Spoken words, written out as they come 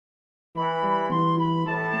Good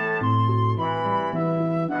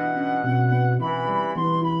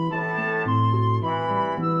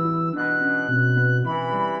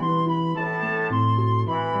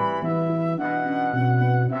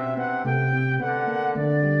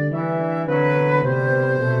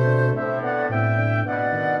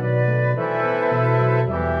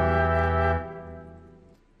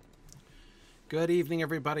evening,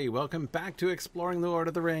 everybody. Welcome back to Exploring the Lord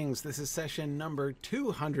of the Rings. This is session number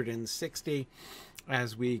 260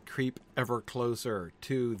 as we creep ever closer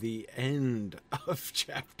to the end of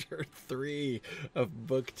chapter 3 of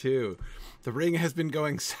book 2. The ring has been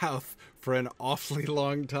going south for an awfully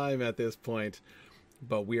long time at this point,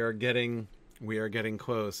 but we are getting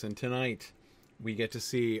close, and tonight we get to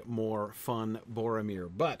see more fun Boromir.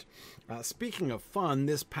 But speaking of fun,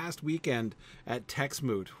 this past weekend at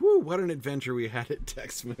Texmoot, what an adventure we had at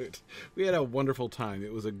Texmoot. We had a wonderful time.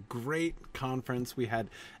 It was a great conference. We had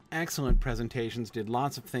excellent presentations, did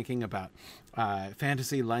lots of thinking about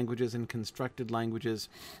fantasy languages and constructed languages.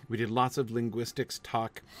 We did lots of linguistics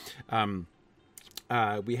talk.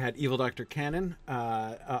 We had Evil Dr. Cannon,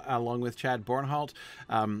 along with Chad Bornholt,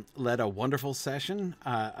 led a wonderful session,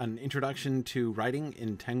 an introduction to writing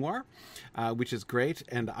in Tengwar, which is great.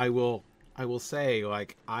 And I will say,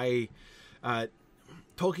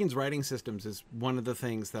 Tolkien's writing systems is one of the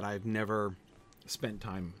things that I've never spent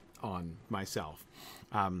time on myself.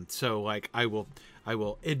 I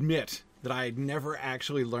will admit that I had never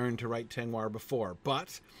actually learned to write Tengwar before,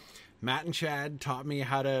 but Matt and Chad taught me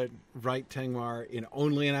how to write Tengwar in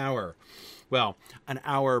only an hour. Well, an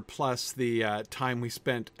hour plus the time we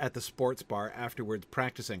spent at the sports bar afterwards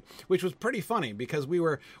practicing, which was pretty funny because we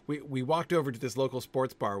walked over to this local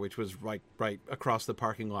sports bar, which was right across the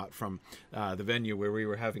parking lot from the venue where we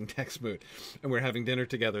were having Texmoot, and we were having dinner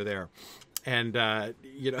together there. And, there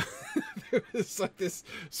was like this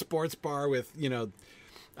sports bar with,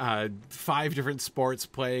 5 different sports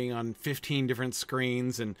playing on 15 different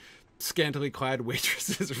screens and scantily clad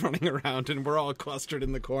waitresses running around, and we're all clustered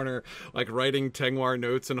in the corner, writing Tengwar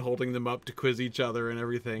notes and holding them up to quiz each other and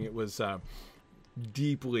everything. It was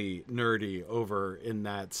deeply nerdy over in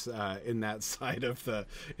that side of the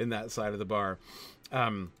bar.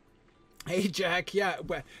 Hey, Jack. Yeah,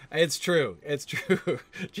 it's true.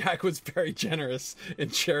 Jack was very generous in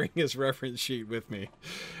sharing his reference sheet with me.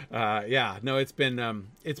 It's been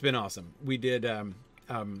awesome. We did a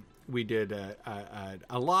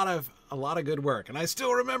lot of good work, and I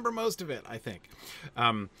still remember most of it, I think.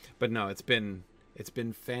 But no, it's been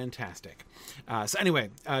fantastic. So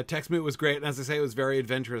anyway, Texmoot was great, and as I say, it was very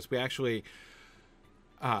adventurous. We actually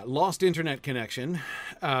lost internet connection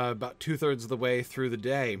about 2/3 of the way through the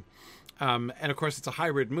day. And of course, it's a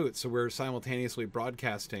hybrid moot, so we're simultaneously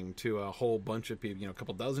broadcasting to a whole bunch of people, a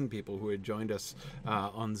couple dozen people who had joined us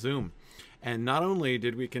on Zoom. And not only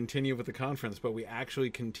did we continue with the conference, but we actually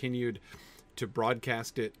continued to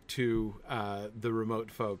broadcast it to the remote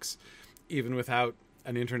folks, even without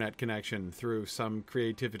an internet connection, through some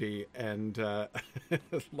creativity and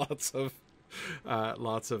lots of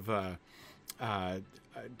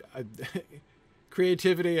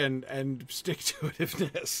creativity and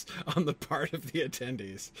stick-to-itiveness on the part of the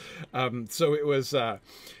attendees. So it was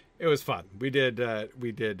fun. We did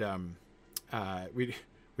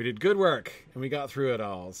good work, and we got through it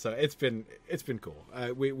all. So it's been cool.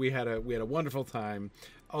 We had a wonderful time.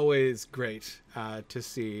 Always great to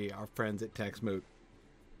see our friends at Texmoot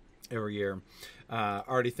every year.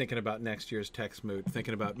 Already thinking about next year's Texmoot,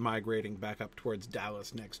 thinking about migrating back up towards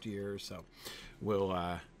Dallas next year. So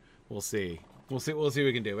we'll see. We'll see what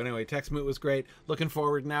we can do. Anyway, Texmoot was great. Looking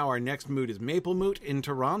forward now. Our next moot is Maple Moot in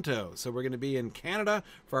Toronto. So we're going to be in Canada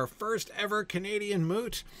for our first ever Canadian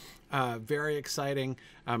moot. Very exciting.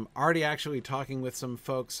 I'm already actually talking with some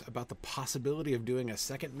folks about the possibility of doing a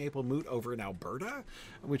second Maple Moot over in Alberta,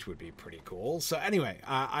 which would be pretty cool. So anyway,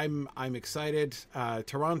 I'm excited.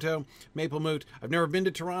 Toronto, Maple Moot. I've never been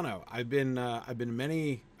to Toronto. I've been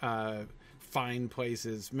many fine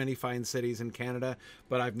places, many fine cities in Canada,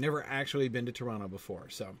 but I've never actually been to Toronto before.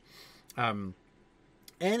 So,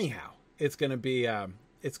 anyhow, it's gonna be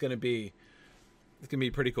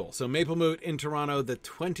pretty cool. So Maple Moot in Toronto, the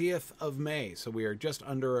 20th of May. So we are just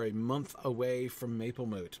under a month away from Maple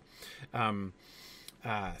Moot.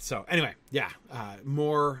 So anyway,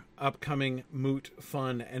 more upcoming moot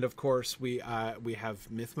fun, and of course we have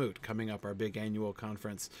Myth Moot coming up, our big annual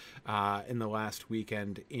conference in the last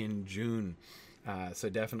weekend in June. So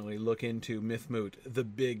definitely look into Myth Moot, the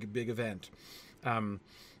big event. And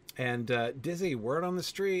Dizzy, word on the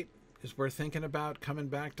street is we're thinking about coming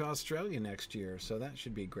back to Australia next year, so that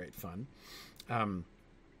should be great fun.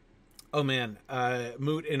 Oh man,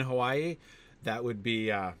 moot in Hawaii, that would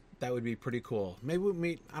be pretty cool. Maybe we'll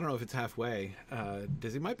meet. I don't know if it's halfway.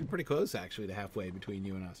 It might be pretty close actually to halfway between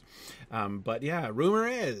you and us. But yeah, rumor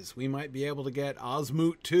is we might be able to get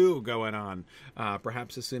Osmoot 2 going on,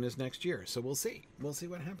 perhaps as soon as next year. So we'll see. We'll see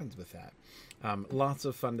what happens with that. Lots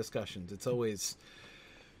of fun discussions. It's always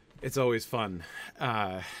fun.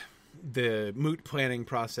 The moot planning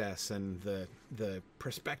process and the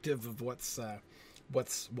perspective of what's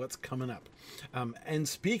coming up. And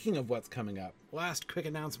speaking of what's coming up, last quick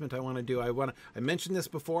announcement I want to do. I mentioned this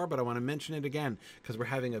before, but I want to mention it again because we're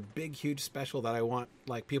having a big, huge special that I want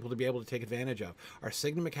like people to be able to take advantage of. Our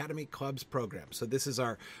Signum Academy Clubs program. So this is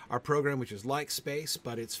our program, which is like Space,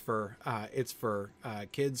 but it's for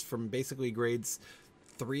kids from basically grades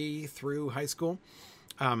 3 through high school.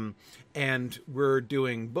 And we're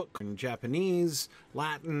doing book in Japanese,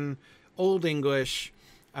 Latin, Old English,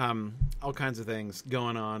 all kinds of things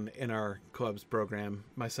going on in our clubs program.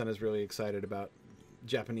 My son is really excited about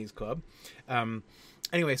Japanese club.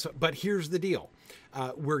 Anyway, but here's the deal.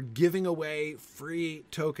 We're giving away free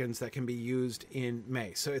tokens that can be used in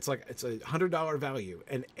May. So it's a $100 value,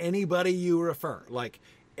 and anybody you refer, like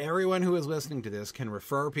everyone who is listening to this can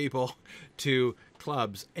refer people to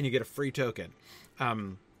clubs and you get a free token.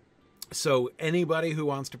 So anybody who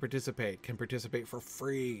wants to participate can participate for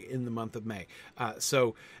free in the month of May.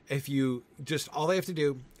 So if you all they have to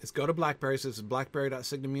do is go to BlackBerry. So this is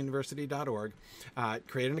blackberry.signumuniversity.org.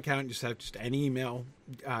 Create an account. Just have an email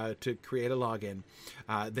to create a login.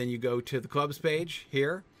 Then you go to the clubs page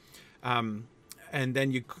here. And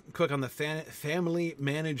then you click on the family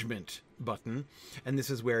management button. And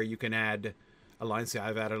this is where you can add a line. See,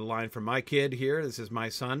 I've added a line for my kid here. This is my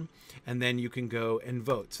son. And then you can go and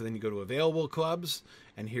vote. So then you go to available clubs,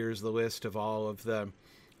 and here's the list of all the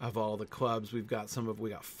clubs. We've got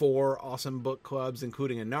 4 awesome book clubs,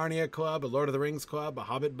 including a Narnia club, a Lord of the Rings club, a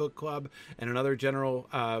Hobbit book club, and another general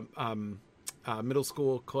middle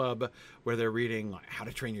school club where they're reading like How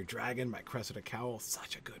to Train Your Dragon by Cressida Cowell.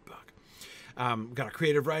 Such a good book. We've got a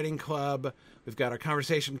creative writing club. We've got our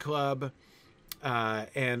conversation club.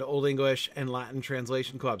 And Old English and Latin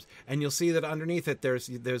translation clubs, and you'll see that underneath it there's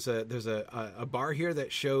a bar here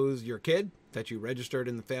that shows your kid that you registered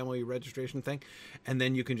in the family registration thing, and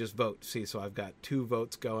then you can just vote. See, so I've got 2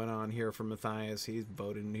 votes going on here for Matthias. He's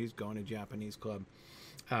voted and he's going to Japanese club.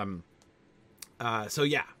 So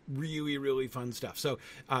yeah, really, really fun stuff. So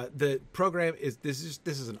the program this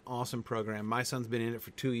is an awesome program. My son's been in it for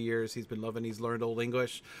 2 years. He's been loving. He's learned Old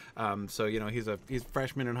English. So he's a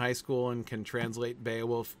freshman in high school and can translate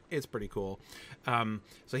Beowulf. It's pretty cool.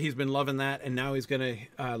 So he's been loving that, and now he's going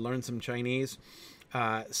to learn some Chinese.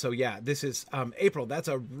 So yeah, this is April. That's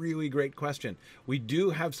a really great question. We do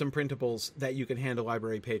have some printables that you can hand to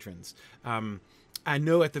library patrons. I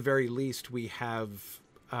know at the very least we have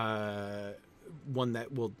one that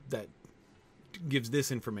gives this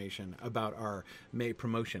information about our May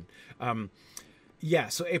promotion. So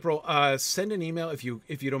April, send an email if you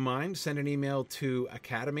don't mind. Send an email to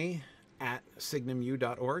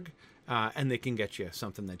academy@signumu.org, and they can get you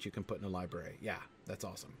something that you can put in a library. Yeah, that's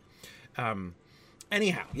awesome.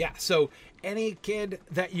 Anyhow, yeah, so any kid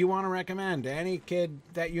that you want to recommend, any kid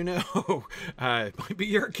that you know, might be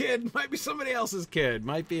your kid, might be somebody else's kid,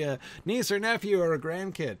 might be a niece or nephew or a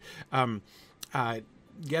grandkid,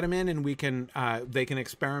 get them in, and they can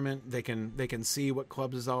experiment. They can see what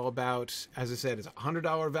clubs is all about. As I said, it's a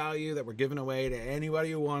 $100 value that we're giving away to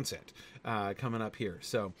anybody who wants it, coming up here.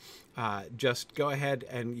 So just go ahead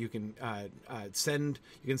and you can send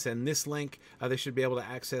this link. They should be able to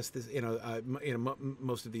access this.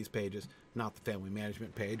 Most of these pages, not the family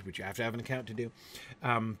management page, which you have to have an account to do.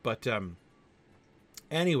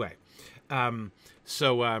 Anyway,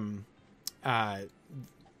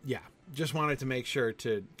 yeah. Just wanted to make sure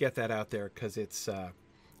to get that out there because it's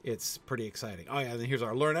pretty exciting. Oh yeah, and here's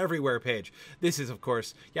our Learn Everywhere page. This is, of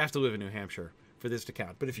course, you have to live in New Hampshire for this to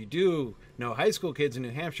count. But if you do know high school kids in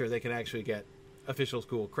New Hampshire, they can actually get official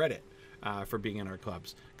school credit for being in our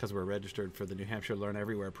clubs because we're registered for the New Hampshire Learn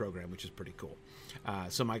Everywhere program, which is pretty cool.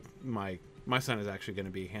 So my son is actually going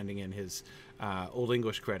to be handing in his Old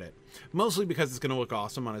English credit, mostly because it's going to look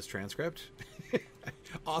awesome on his transcript.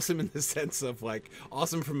 Awesome in the sense of like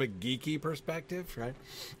awesome from a geeky perspective, right?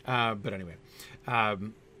 But anyway,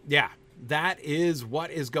 yeah, that is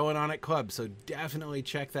what is going on at club. So definitely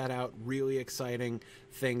check that out. Really exciting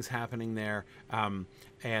things happening there. And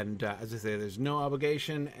as I say, there's no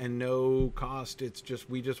obligation and no cost. It's just,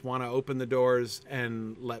 we just want to open the doors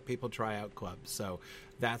and let people try out clubs. So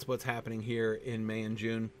that's what's happening here in May and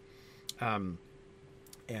June. And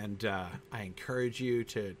I encourage you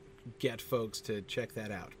to get folks to check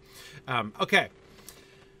that out. Okay.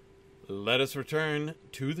 Let us return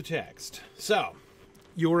to the text. So,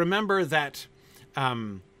 you'll remember that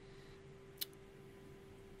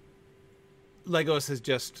Legolas has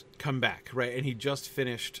just come back, right? And he just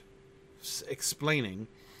finished explaining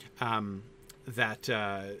that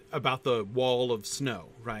about the wall of snow,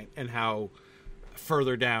 right? And how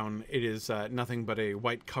further down it is nothing but a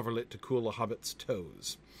white coverlet to cool a hobbit's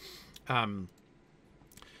toes. And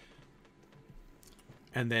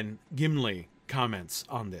then Gimli comments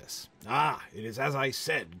on this. "Ah, it is as I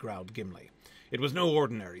said," growled Gimli. "It was no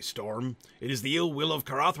ordinary storm. It is the ill will of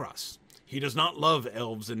Caradhras. He does not love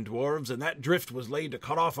elves and dwarves, and that drift was laid to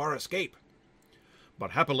cut off our escape."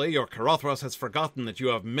 "But happily your Caradhras has forgotten that you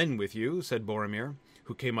have men with you," said Boromir,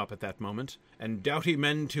 who came up at that moment, "and doughty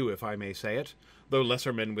men too, if I may say it, though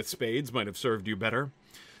lesser men with spades might have served you better.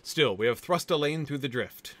 Still, we have thrust a lane through the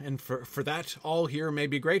drift, and for that all here may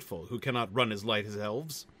be grateful, who cannot run as light as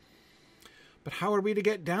elves." "But how are we to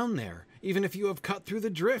get down there, even if you have cut through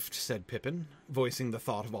the drift?" said Pippin, voicing the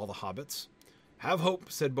thought of all the hobbits. "Have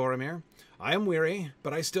hope," said Boromir. "I am weary,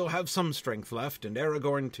 but I still have some strength left, and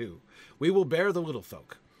Aragorn too. We will bear the little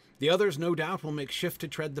folk. The others, no doubt, will make shift to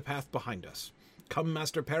tread the path behind us. Come,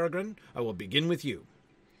 Master Peregrine, I will begin with you."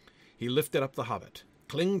 He lifted up the hobbit.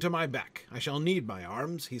 "Cling to my back. I shall need my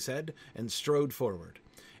arms," he said, and strode forward.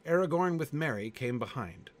 Aragorn with Merry came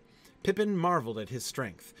behind. Pippin marveled at his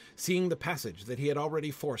strength, seeing the passage that he had already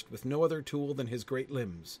forced with no other tool than his great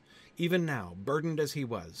limbs. Even now, burdened as he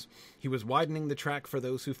was widening the track for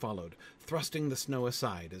those who followed, thrusting the snow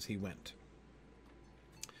aside as he went.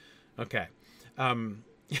 Okay.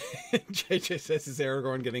 JJ says, "Is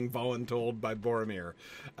Aragorn getting voluntold by Boromir?"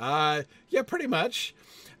 Yeah, pretty much.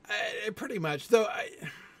 Pretty much. Though,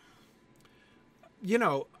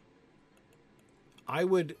 I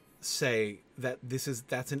would say that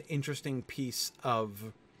that's an interesting piece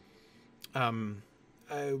of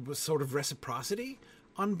sort of reciprocity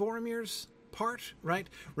on Boromir's part, right?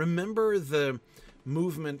 Remember the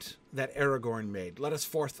movement that Aragorn made. "Let us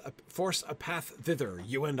force a path thither,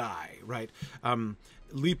 you and I," right?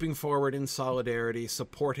 Leaping forward in solidarity,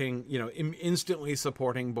 supporting, instantly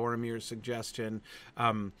supporting Boromir's suggestion,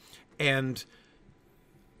 and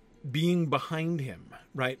being behind him,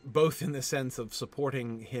 right? Both in the sense of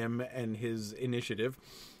supporting him and his initiative,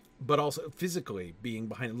 but also physically being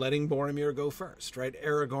behind, letting Boromir go first, right?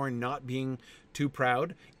 Aragorn not being too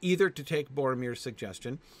proud either to take Boromir's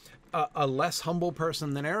suggestion. A less humble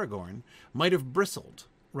person than Aragorn might have bristled,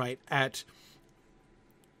 right, at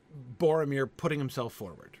Boromir putting himself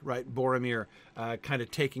forward, right? Boromir kind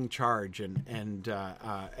of taking charge and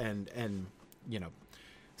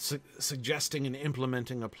suggesting and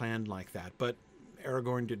implementing a plan like that. But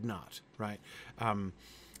Aragorn did not, right?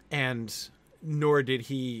 And nor did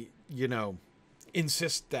he,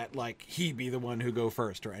 insist that he be the one who go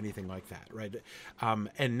first or anything like that, right?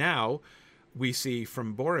 And now we see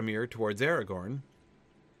from Boromir towards Aragorn,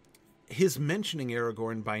 his mentioning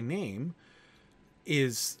Aragorn by name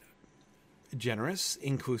is generous,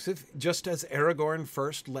 inclusive, just as Aragorn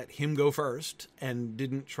first let him go first and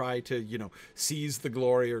didn't try to, seize the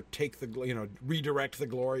glory or take the, redirect the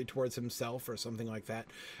glory towards himself or something like that.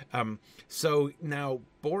 So now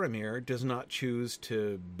Boromir does not choose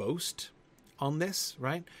to boast on this,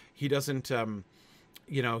 right? He doesn't,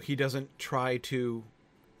 he doesn't try to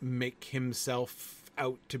make himself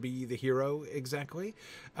out to be the hero exactly.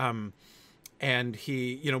 And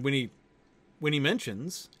he, when he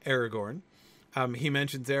mentions Aragorn, he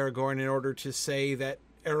mentions Aragorn in order to say that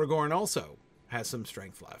Aragorn also has some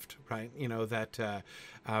strength left, right? That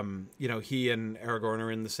he and Aragorn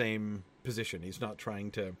are in the same position. He's not trying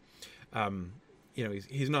to,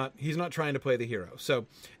 he's not trying to play the hero. So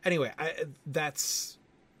anyway, that's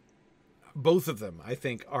both of them, I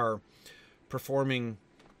think, are performing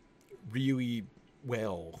really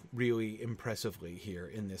well, really impressively here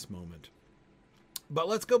in this moment. But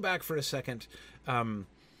let's go back for a second.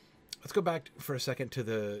 Let's go back for a second to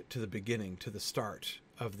the beginning, to the start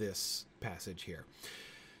of this passage here.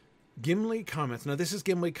 Gimli comments. Now, this is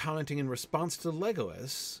Gimli commenting in response to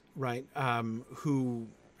Legolas, right? Who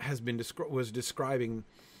was describing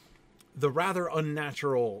the rather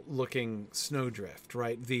unnatural-looking snowdrift,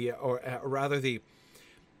 right? Or rather the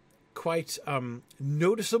quite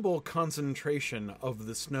noticeable concentration of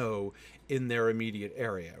the snow in their immediate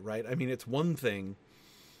area, right? I mean, it's one thing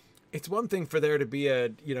for there to be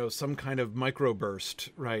some kind of microburst,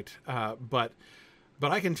 right? But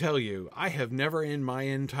I can tell you, I have never in my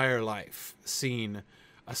entire life seen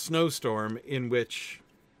a snowstorm in which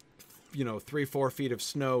 3-4 feet of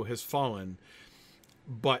snow has fallen,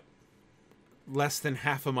 but less than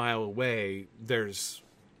half a mile away, there's,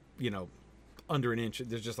 under an inch,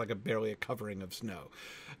 there's just like barely a covering of snow.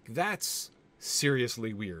 That's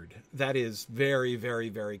seriously weird. That is very, very,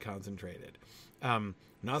 very concentrated.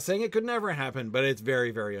 Not saying it could never happen, but it's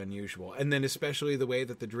very, very unusual. And then especially the way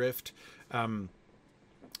that the drift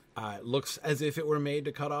looks as if it were made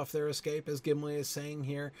to cut off their escape, as Gimli is saying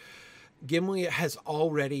here. Gimli has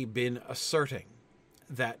already been asserting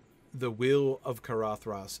that the will of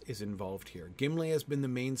Carothros is involved here. Gimli has been the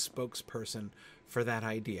main spokesperson for that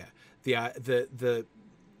idea. The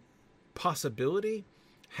possibility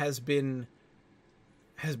has been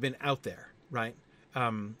out there, right?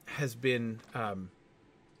 Has been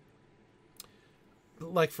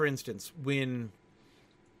like, for instance, when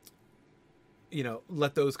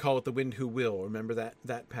let those call it the wind who will. Remember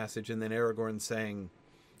that passage, and then Aragorn saying,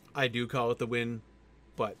 "I do call it the wind,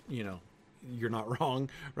 but you're not wrong,"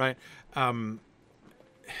 right?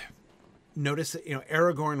 Notice that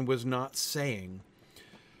Aragorn was not saying,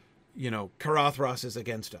 Carothros is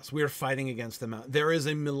against us. We're fighting against the mountain. There is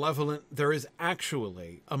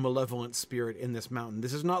actually a malevolent spirit in this mountain.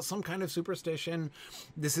 This is not some kind of superstition.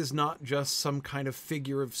 This is not just some kind of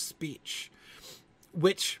figure of speech,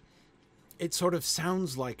 which it sort of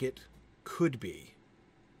sounds like it could be,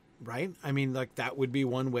 right? I mean, like, that would be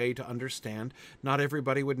one way to understand. Not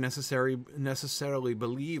everybody would necessarily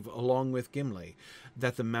believe, along with Gimli,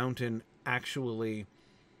 that the mountain actually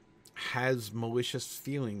has malicious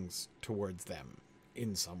feelings towards them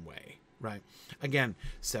in some way, right? Again,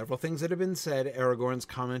 several things that have been said. Aragorn's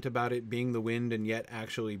comment about it being the wind and yet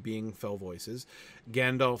actually being fell voices.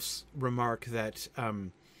 Gandalf's remark that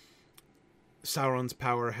Sauron's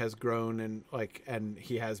power has grown and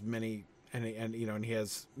he has many and he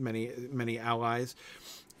has many allies.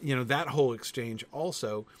 That whole exchange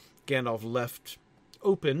also, Gandalf left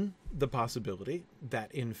open the possibility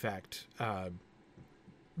that in fact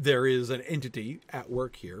there is an entity at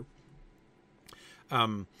work here.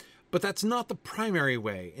 But that's not the primary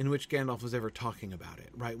way in which Gandalf was ever talking about it,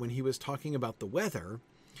 right? When he was talking about the weather,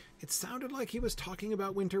 it sounded like he was talking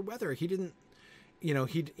about winter weather. He didn't,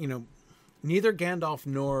 neither Gandalf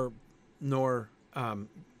nor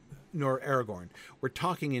Aragorn were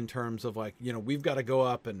talking in terms of we've got to go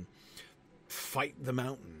up and fight the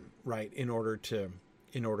mountain, right, in order to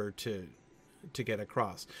get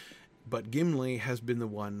across. But Gimli has been the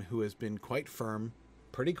one who has been quite firm,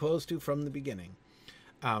 pretty close to from the beginning,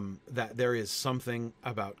 that there is something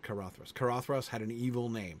about Carothros. Carothros had an evil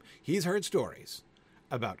name. He's heard stories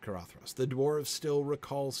about Carothros. The dwarves still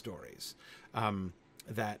recall stories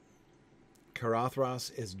that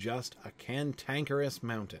Carothros is just a cantankerous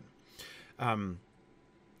mountain. And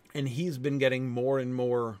he's been getting more and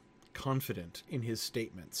more confident in his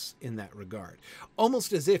statements in that regard.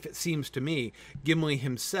 Almost as if, it seems to me, Gimli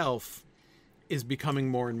himself is becoming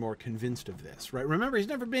more and more convinced of this, right? Remember, he's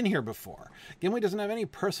never been here before. Gimli doesn't have any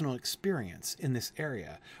personal experience in this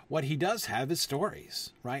area. What he does have is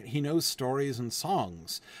stories, right? He knows stories and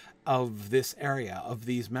songs of this area, of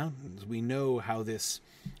these mountains. We know how this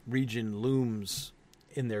region looms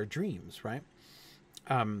in their dreams, right?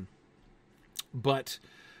 But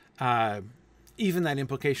even that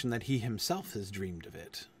implication that he himself has dreamed of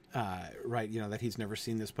it, right? That he's never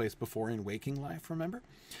seen this place before in waking life, remember?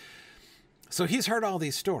 So he's heard all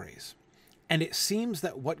these stories. And it seems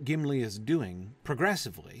that what Gimli is doing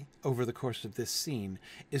progressively over the course of this scene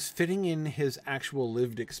is fitting in his actual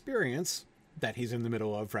lived experience that he's in the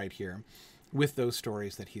middle of right here with those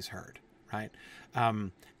stories that he's heard, right?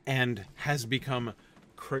 And has become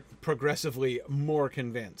progressively more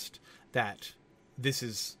convinced that this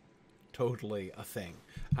is totally a thing,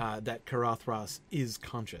 that Carothros is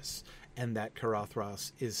conscious and that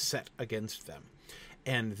Carothros is set against them.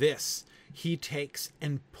 And this he takes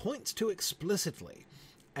and points to explicitly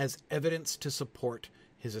as evidence to support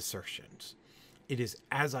his assertions. It is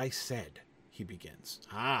as I said, he begins.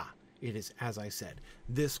 It is as I said.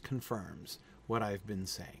 This confirms what I've been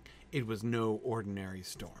saying. It was no ordinary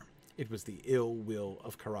storm. It was the ill will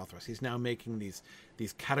of Carothros. He's now making these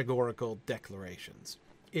categorical declarations.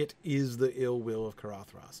 It is the ill will of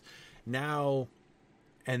Carothros. Now,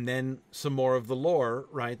 and then some more of the lore,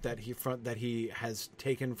 right, that he has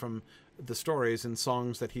taken from the stories and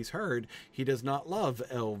songs that he's heard. He does not love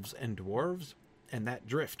elves and dwarves, and that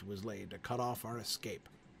drift was laid to cut off our escape.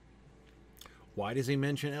 Why does he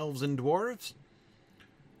mention elves and dwarves?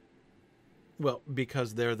 Well,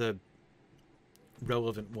 because they're the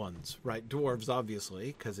relevant ones, right? Dwarves,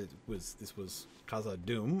 obviously, because this was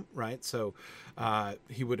Khazad-dûm, right? So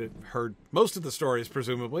he would have heard most of the stories,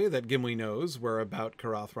 presumably, that Gimli knows were about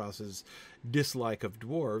Carothros' dislike of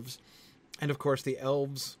dwarves. And of course, the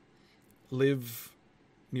elves, live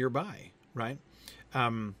nearby, right?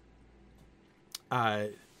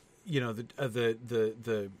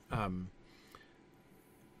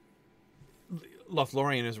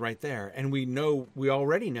 Lothlorien is right there, and we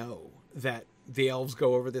already know that the elves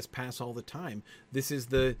go over this pass all the time. This is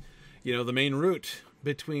the main route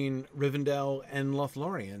between Rivendell and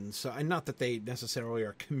Lothlorien. So, and not that they necessarily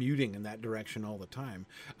are commuting in that direction all the time,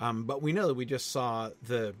 but we know that we just saw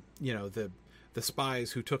the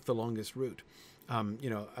spies who took the longest route,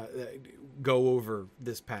 go over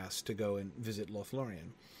this pass to go and visit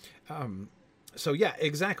Lothlorien. So yeah,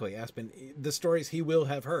 exactly, Aspen. The stories he will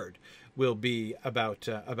have heard will be about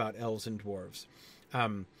elves and dwarves.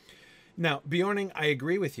 Now, Bjorning, I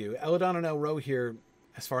agree with you. Eladon and Elro here,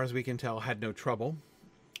 as far as we can tell, had no trouble.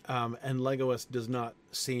 And Legolas does not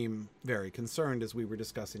seem very concerned, as we were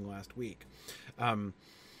discussing last week.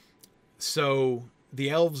 So the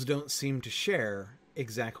elves don't seem to share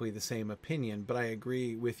exactly the same opinion, but I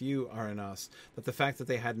agree with you, Aranas, that the fact that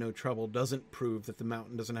they had no trouble doesn't prove that the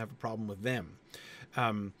mountain doesn't have a problem with them.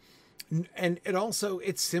 And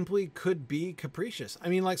it simply could be capricious. I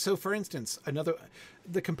mean, like, so for instance,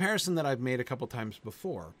 the comparison that I've made a couple times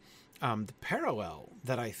before, the parallel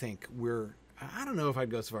that I think I don't know if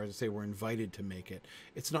I'd go so far as to say we're invited to make it.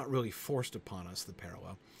 It's not really forced upon us, the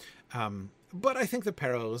parallel. But I think the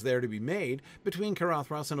parallel is there to be made between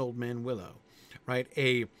Carothros and Old Man Willow, right?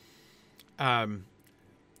 A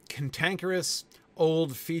cantankerous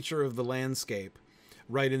old feature of the landscape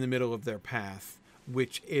right in the middle of their path,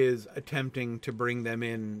 which is attempting to bring them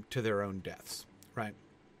in to their own deaths, right?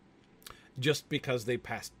 Just because they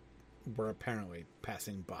were apparently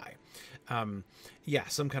passing by.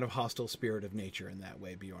 Some kind of hostile spirit of nature in that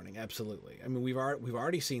way, Bjorning. Absolutely. I mean, we've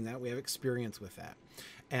already seen that. We have experience with that.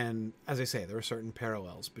 And as I say, there are certain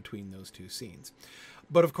parallels between those two scenes.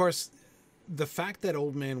 But of course, the fact that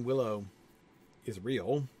Old Man Willow is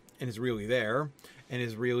real and is really there and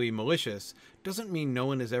is really malicious doesn't mean no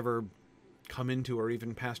one has ever come into or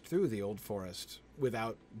even passed through the old forest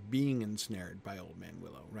without being ensnared by Old Man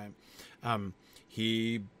Willow, right?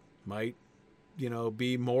 He might,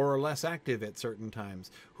 be more or less active at certain times.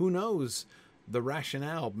 Who knows the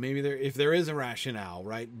rationale? Maybe if there is a rationale,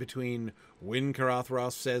 right, between when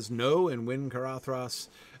Carothros says no and when Carothros,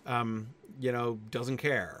 doesn't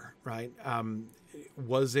care, right?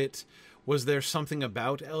 Was there something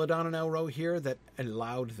about Eladon and Elro here that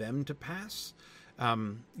allowed them to pass?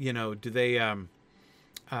 Do they,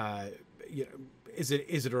 is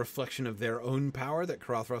it a reflection of their own power that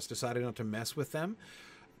Carothros decided not to mess with them?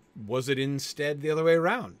 Was it instead the other way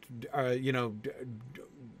around?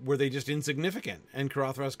 Were they just insignificant and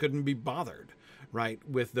Carothros couldn't be bothered, right,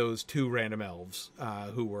 with those two random elves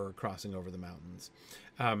who were crossing over the mountains?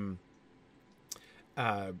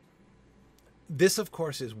 This, of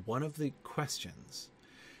course, is one of the questions,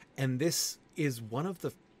 and this is one of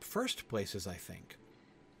the first places, I think.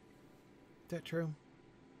 Is that true?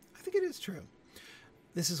 I think it is true.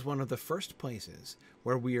 This is one of the first places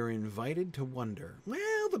where we are invited to wonder,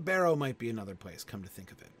 well, the Barrow might be another place, come to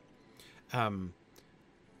think of it.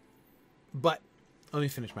 But let me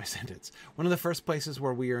finish my sentence. One of the first places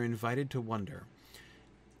where we are invited to wonder,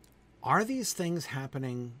 are these things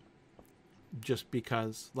happening just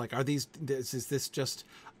because? Like, is this just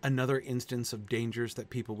another instance of dangers that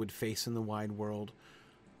people would face in the wide world?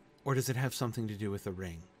 Or does it have something to do with the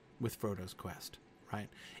ring, with Frodo's quest, right?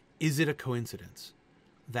 Is it a coincidence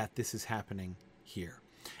that this is happening here?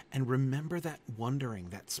 And remember that wondering,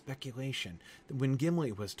 that speculation, when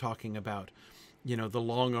Gimli was talking about, the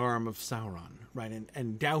long arm of Sauron, right?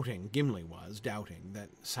 And Gimli was doubting that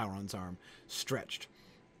Sauron's arm stretched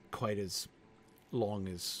quite as long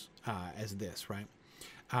as this, right?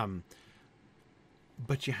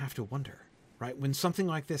 But you have to wonder, right? When something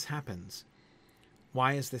like this happens,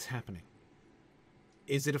 why is this happening?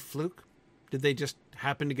 Is it a fluke? Did they just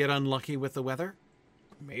happen to get unlucky with the weather?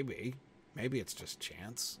 Maybe. Maybe it's just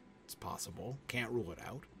chance. It's possible. Can't rule it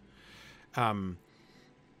out.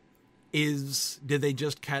 Did they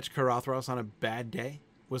just catch Carothros on a bad day?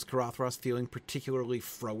 Was Carothros feeling particularly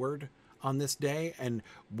froward on this day and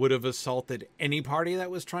would have assaulted any party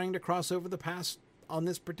that was trying to cross over the pass on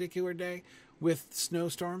this particular day with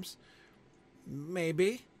snowstorms?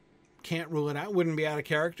 Maybe. Can't rule it out. Wouldn't be out of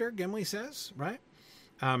character, Gimli says, right?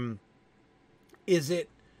 Is it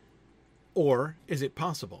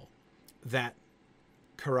possible that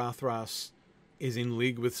Carothros is in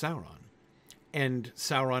league with Sauron, and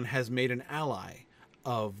Sauron has made an ally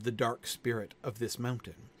of the dark spirit of this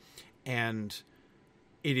mountain, and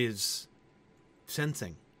it is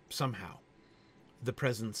sensing somehow the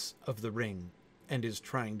presence of the ring and is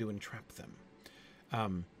trying to entrap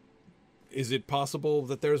them? is it possible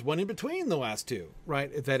that there's one in between the last two,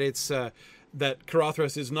 right? That it's that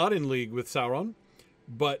Carothras is not in league with Sauron,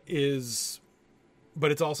 but it's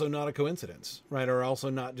also not a coincidence, right? Or also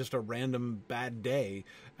not just a random bad day,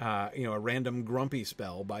 a random grumpy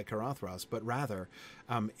spell by Carothras, but rather,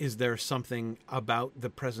 is there something about the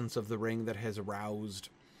presence of the ring that has aroused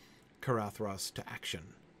Carothras to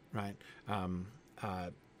action, right?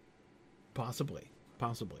 Possibly,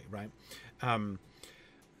 right?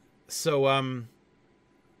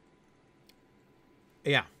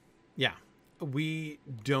 Yeah. We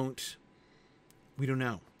don't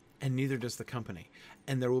know, and neither does the company.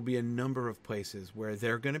 And there will be a number of places where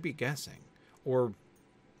they're going to be guessing or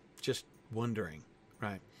just wondering,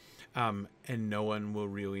 right? And no one will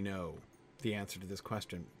really know the answer to this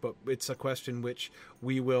question. But it's a question which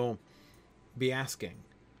we will be asking,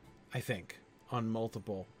 I think, on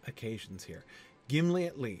multiple occasions here. Gimli,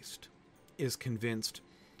 at least, is convinced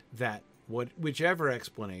that whichever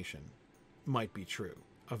explanation might be true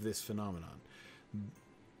of this phenomenon,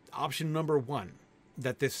 option number one,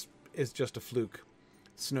 that this is just a fluke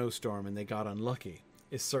snowstorm and they got unlucky,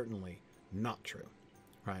 is certainly not true,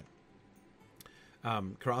 right?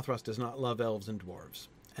 Carothras does not love elves and dwarves,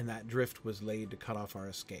 and that drift was laid to cut off our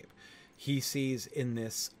escape. He sees in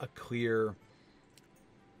this a clear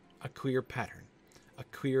pattern, a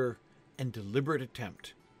clear and deliberate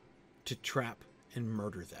attempt to trap and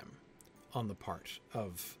murder them on the part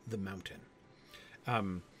of the mountain.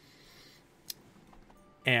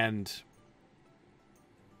 And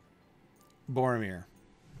Boromir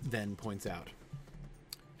then points out,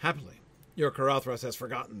 "Happily, your Carothras has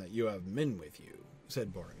forgotten that you have men with you,"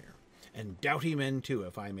 said Boromir, "and doughty men too,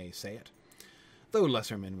 if I may say it, though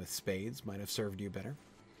lesser men with spades might have served you better."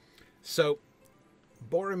 So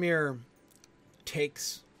Boromir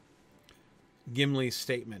takes Gimli's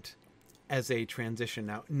statement as a transition.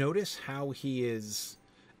 Now, notice how he is...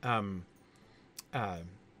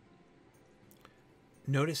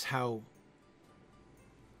 notice how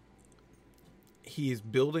he is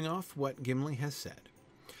building off what Gimli has said.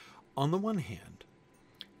 On the one hand,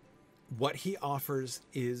 what he offers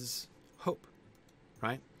is hope,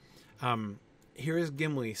 right? Here is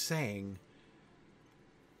Gimli saying,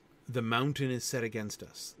 the mountain is set against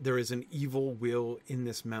us. There is an evil will in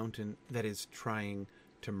this mountain that is trying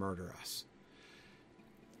to murder us.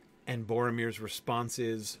 And Boromir's response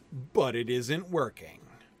is, but it isn't working,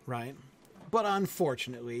 right? But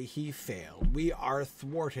unfortunately, he failed. We are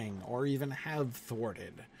thwarting, or even have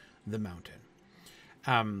thwarted, the mountain.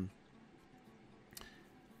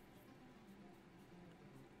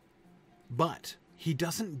 But he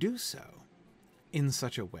doesn't do so in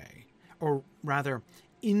such a way, or rather,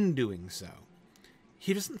 in doing so,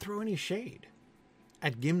 he doesn't throw any shade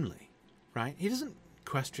at Gimli, right? He doesn't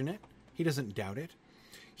question it. He doesn't doubt it.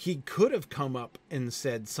 He could have come up and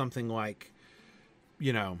said something like,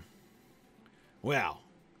 well,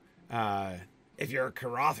 if your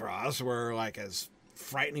Carothras were like as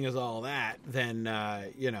frightening as all that, then,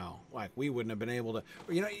 we wouldn't have been able to,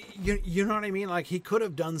 you know what I mean? Like, he could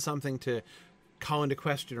have done something to call into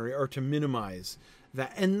question or to minimize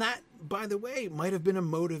that. And that, by the way, might have been a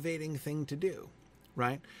motivating thing to do,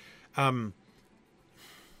 right?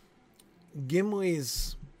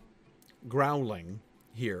 Gimli's growling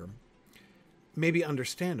here may be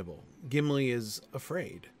understandable. Gimli is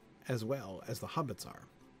afraid as well as the hobbits are.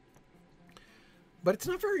 But it's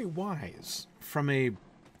not very wise from a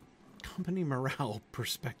company morale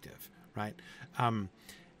perspective, right?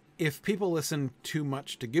 If people listen too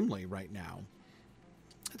much to Gimli right now,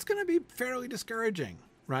 it's going to be fairly discouraging,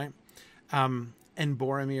 right? And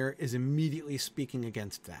Boromir is immediately speaking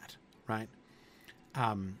against that, right?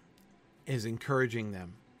 Is encouraging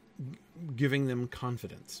them, giving them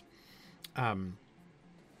confidence,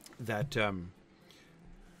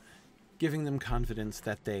 giving them confidence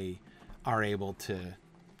that they are able to,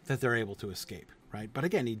 that they're able to escape, right? But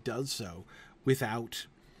again, he does so without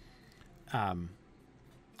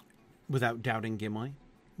doubting Gimli,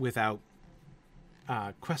 without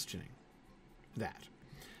questioning that.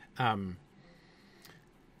 And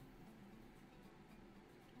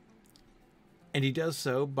he does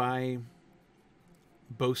so by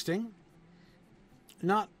boasting,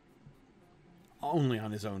 not only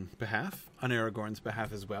on his own behalf, on Aragorn's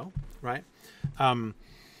behalf as well, right?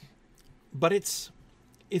 But it's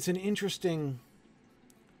an interesting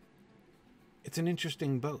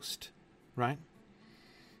boast, right?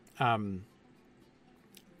 And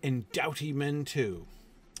doughty men too.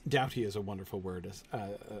 Doughty is a wonderful word, as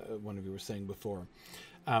one of you were saying before.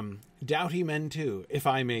 Doughty men too, if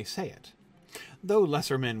I may say it, though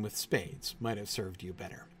lesser men with spades might have served you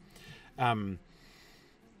better.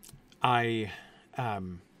 I,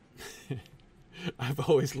 um, I've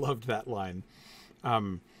always loved that line.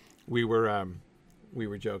 We were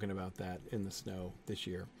joking about that in the snow this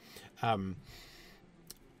year. That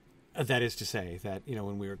is to say that,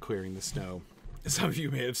 when we were clearing the snow, some of you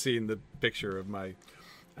may have seen the picture of my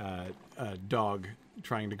dog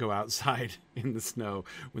trying to go outside in the snow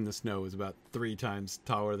when the snow was about 3 times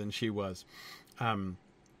taller than she was.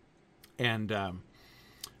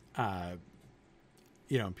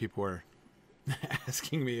 People were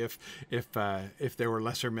asking me if there were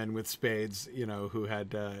lesser men with spades, who had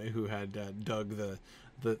dug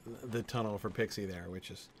the tunnel for Pixie there, which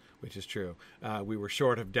is true. We were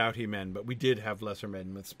short of doughty men, but we did have lesser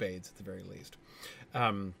men with spades at the very least.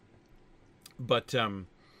 But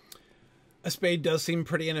a spade does seem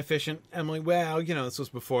pretty inefficient, Emily. Well, this was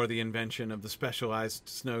before the invention of the specialized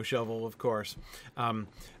snow shovel, of course.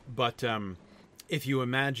 But if you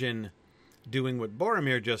imagine doing what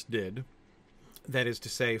Boromir just did, that is to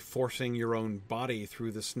say, forcing your own body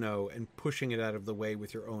through the snow and pushing it out of the way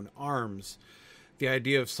with your own arms, the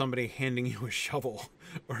idea of somebody handing you a shovel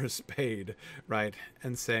or a spade, right,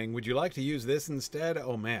 and saying, would you like to use this instead?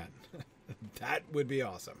 Oh, man, that would be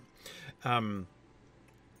awesome.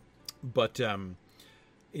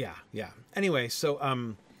 Yeah. Anyway,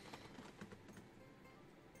 so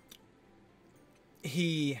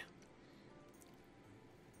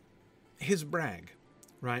his brag,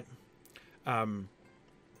 right?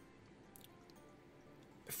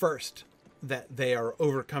 First, that they are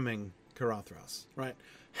overcoming Carothros, right?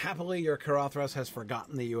 Happily, your Carothros has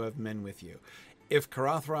forgotten that you have men with you. If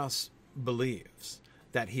Carothros believes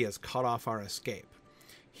that he has cut off our escape,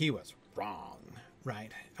 he was wrong,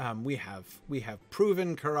 right? We have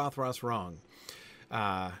proven Carothros wrong,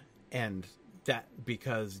 and that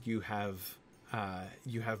because you have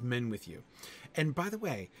men with you. And by the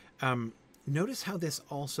way, notice how this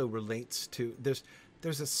also relates to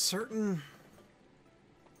there's a certain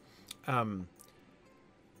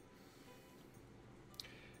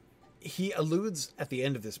he alludes at the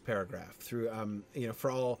end of this paragraph through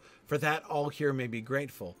for that all here may be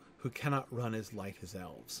grateful who cannot run as light as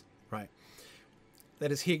elves, right?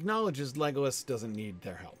 That is, he acknowledges Legolas doesn't need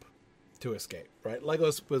their help to escape, right?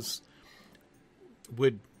 Legolas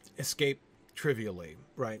would escape trivially,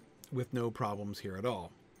 right, with no problems here at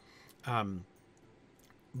all.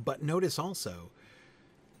 But notice also,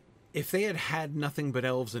 if they had had nothing but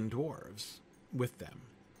elves and dwarves with them,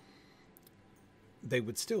 they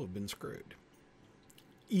would still have been screwed.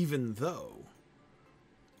 Even though,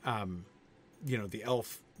 the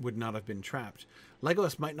elf would not have been trapped.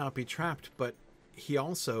 Legolas might not be trapped, but he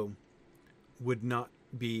also would not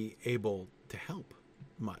be able to help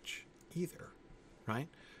much either, right?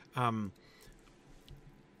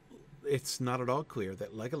 It's not at all clear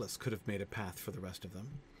that Legolas could have made a path for the rest of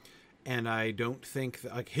them. And I don't think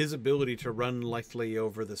that, his ability to run lightly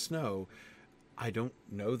over the snow, I don't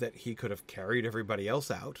know that he could have carried everybody else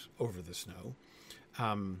out over the snow.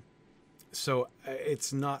 So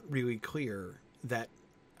it's not really clear that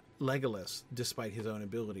Legolas, despite his own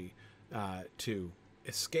ability to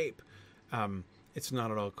escape, it's not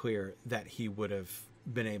at all clear that he would have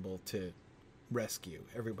been able to rescue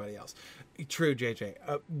everybody else. True,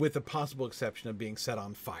 JJ, with the possible exception of being set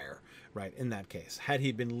on fire, right? In that case, had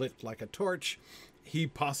he been lit like a torch, he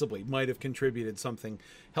possibly might have contributed something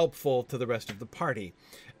helpful to the rest of the party.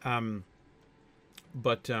 But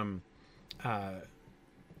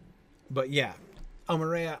yeah,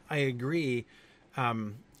 Amareya, I agree,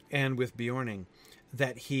 and with Bjorning,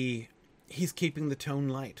 that he's keeping the tone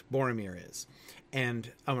light. Boromir is.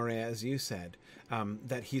 And Amareya, as you said,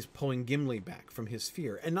 that he's pulling Gimli back from his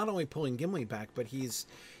fear. And not only pulling Gimli back, but he is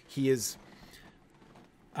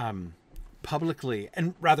publicly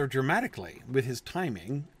and rather dramatically with his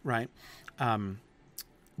timing, right,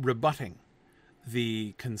 rebutting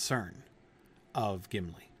the concern of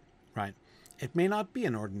Gimli, right? It may not be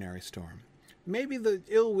an ordinary storm. Maybe the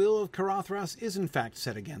ill will of Carothros is in fact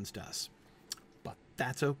set against us. But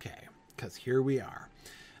that's okay, because here we are.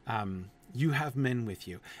 You have men with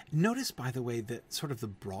you. Notice, by the way, that sort of the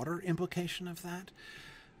broader implication of that,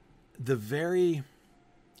 the very,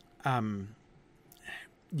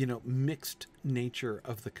 mixed nature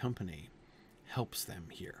of the company helps them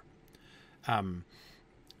here.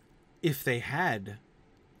 If they had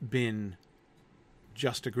been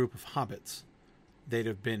just a group of hobbits, they'd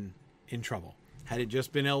have been in trouble. Had it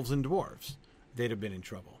just been elves and dwarves, they'd have been in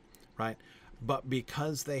trouble, right? But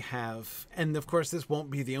because they have, and of course this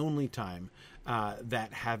won't be the only time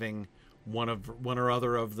that having one or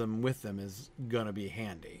other of them with them is going to be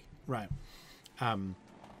handy, right?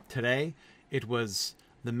 Today it was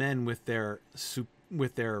the men with their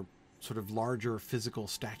sort of larger physical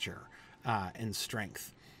stature and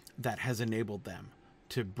strength that has enabled them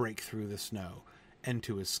to break through the snow and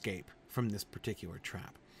to escape from this particular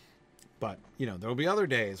trap. But, there will be other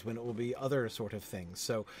days when it will be other sort of things.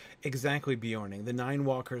 So exactly, Bjorning, the Nine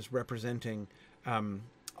Walkers representing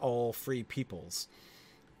all free peoples.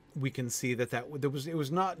 We can see that it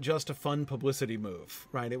was not just a fun publicity move,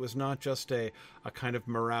 right? It was not just a kind of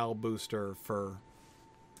morale booster for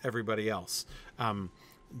everybody else.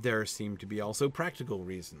 There seem to be also practical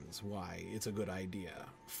reasons why it's a good idea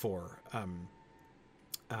for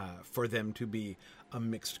them to be a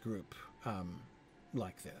mixed group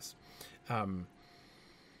like this.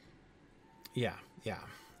 Yeah.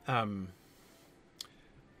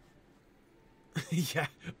 Yeah,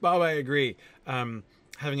 Bob, I agree.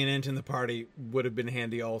 Having an ant in the party would have been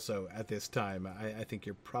handy also at this time. I think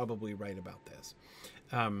you're probably right about this.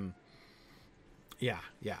 Yeah.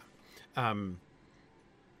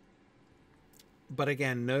 But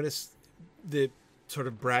again, notice the sort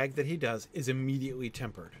of brag that he does is immediately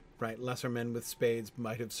tempered, right? Lesser men with spades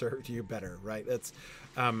might have served you better, right? That's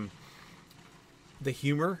the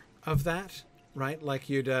humor of that, right? Like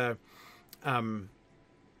you'd...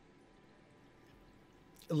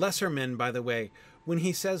 lesser men, by the way, when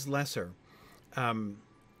he says lesser, I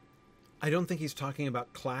don't think he's talking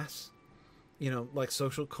about class, like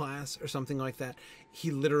social class or something like that.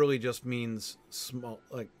 He literally just means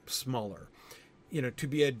smaller. To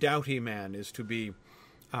be a doughty man is to be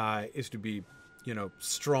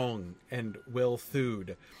strong and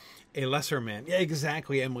well-thewed. A lesser man, yeah,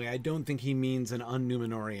 exactly, Emily. I don't think he means an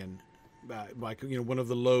unnumenorean, one of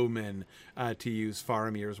the low men, to use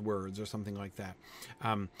Faramir's words or something like that.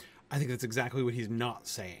 I think that's exactly what he's not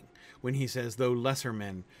saying when he says, though lesser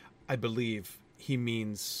men. I believe he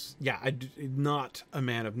means, not a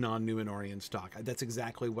man of non-Numenorian stock. That's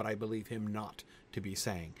exactly what I believe him not to be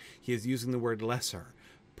saying. He is using the word lesser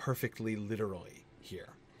perfectly literally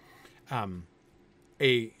here.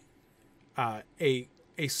 A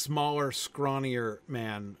smaller, scrawnier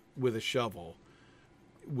man with a shovel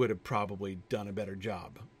would have probably done a better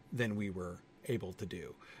job than we were able to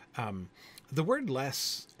do. The word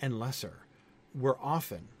less and lesser were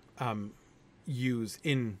often used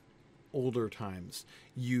in older times,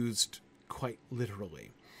 used quite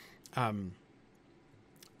literally.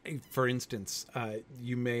 For instance,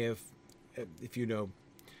 you may have, if you know,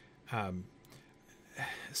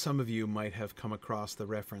 some of you might have come across the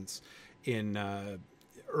reference in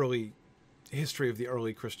early history of the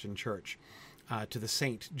early Christian church to the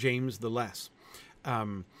saint James the Less,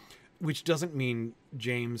 which doesn't mean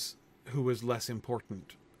James who was less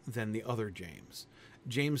important than the other James.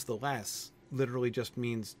 James the Less literally just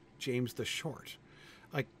means James the Short.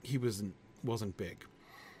 Like, he wasn't big.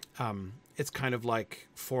 It's kind of like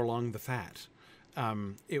Forlong the Fat.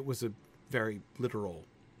 It was a very literal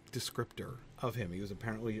descriptor of him. He was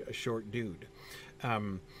apparently a short dude.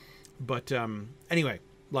 But anyway,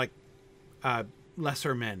 like,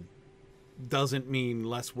 lesser men doesn't mean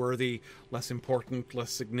less worthy, less important, less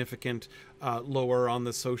significant, lower on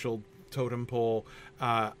the social totem pole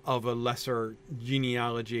of a lesser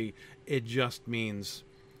genealogy. It just means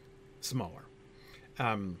smaller.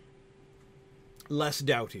 Less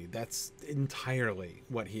doughty. That's entirely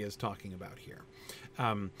what he is talking about here.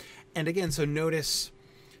 And again, so notice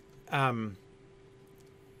the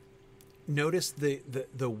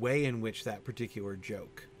way in which that particular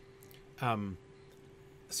joke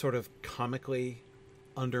sort of comically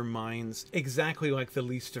undermines, exactly like the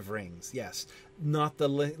least of rings. Yes, not the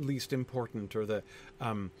least important, or the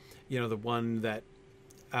the one that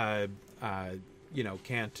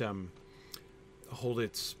can't hold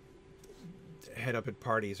its head up at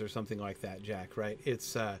parties or something like that, Jack, right?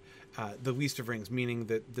 It's the least of rings, meaning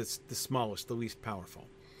that the smallest, the least powerful.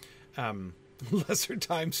 Lesser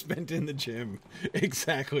time spent in the gym.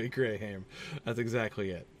 Exactly, Graham. That's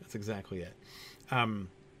exactly it.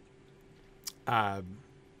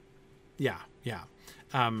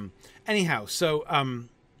 Anyhow, so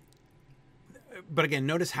but again,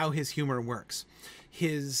 notice how his humor works.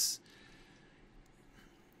 His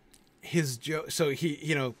joke. So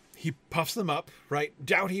he puffs them up, right?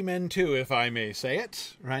 Doughty men too, if I may say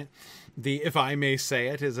it, right? The "if I may say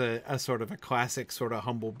it" is a sort of a classic sort of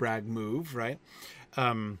humble brag move, right?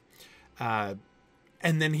 And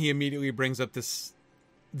then he immediately brings up this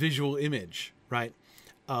visual image, right,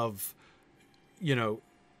 of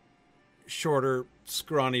shorter,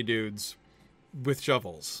 scrawny dudes with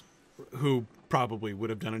shovels who probably would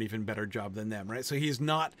have done an even better job than them, right? So he's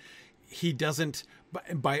not he doesn't,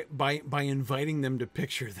 by inviting them to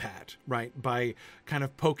picture that, right? By kind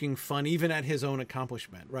of poking fun even at his own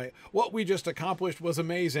accomplishment, right? What we just accomplished was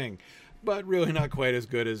amazing, but really not quite as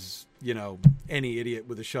good as, you know, any idiot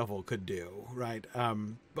with a shovel could do, right?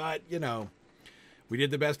 But, you know, we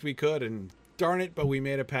did the best we could, and darn it, but we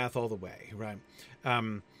made a path all the way, right?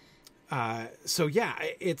 So yeah,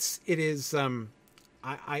 it is,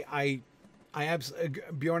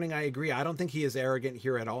 Bjorning, I agree. I don't think he is arrogant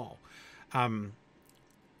here at all.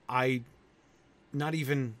 I don't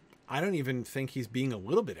even think he's being a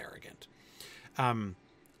little bit arrogant.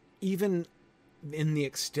 Even in the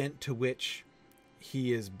extent to which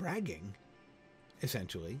he is bragging,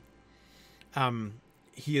 essentially,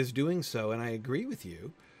 he is doing so. And I agree with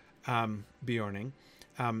you, Bjorning.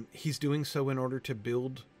 He's doing so in order to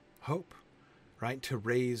build hope, right? To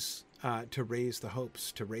raise the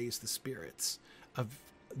hopes, to raise the spirits of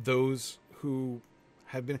those who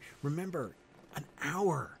have been. Remember, an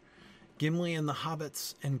hour. Gimli and the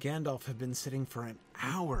hobbits and Gandalf have been sitting for an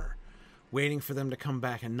hour waiting for them to come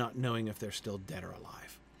back and not knowing if they're still dead or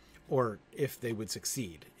alive, or if they would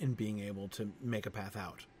succeed in being able to make a path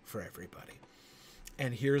out for everybody.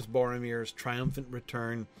 And here's Boromir's triumphant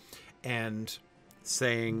return and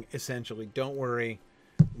saying, essentially, don't worry,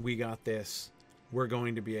 we got this. We're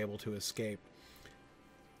going to be able to escape.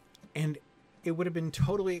 And it would have been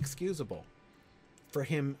totally excusable for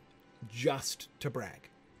him just to brag,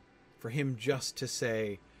 for him just to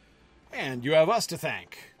say, and you have us to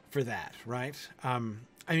thank for that, right? I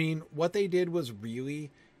mean, what they did was really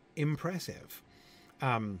impressive.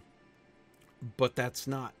 But that's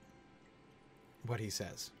not what he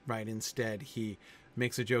says, right? Instead, he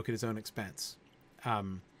makes a joke at his own expense.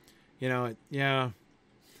 Yeah,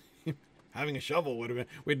 having a shovel would have been,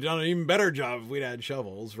 we'd done an even better job if we'd had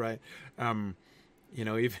shovels, right?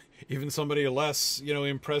 Even somebody less,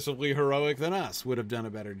 impressively heroic than us would have done a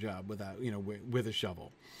better job without, with a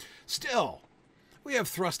shovel. Still, we have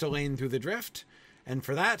thrust a lane through the drift, and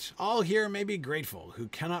for that, all here may be grateful who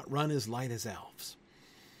cannot run as light as elves.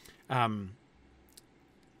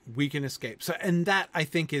 We can escape. So, and that, I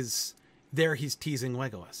think, is there he's teasing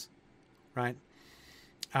Legolas, right?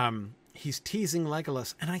 He's teasing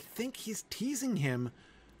Legolas, and I think he's teasing him.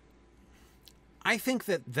 I think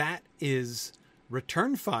that is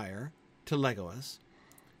return fire to Legolas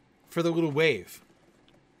for the little wave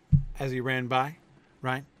as he ran by,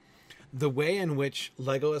 right? The way in which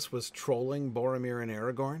Legolas was trolling Boromir and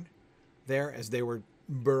Aragorn there as they were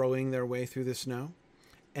burrowing their way through the snow.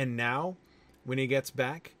 And now, when he gets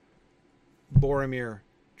back, Boromir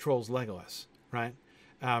trolls Legolas, right?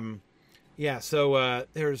 So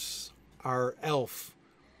there's our elf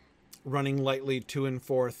running lightly to and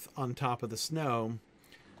forth on top of the snow.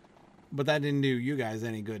 But that didn't do you guys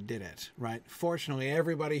any good, did it? Right? Fortunately,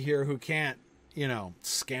 everybody here who can't,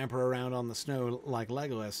 scamper around on the snow like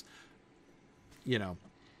Legolas,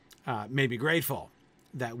 may be grateful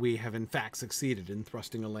that we have in fact succeeded in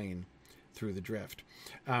thrusting a lane through the drift.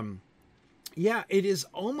 It is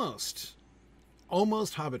almost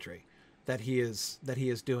hobbitry that he is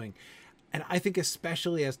doing. And I think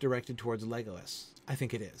especially as directed towards Legolas, I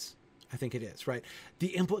think it is, right?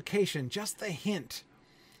 The implication, just the hint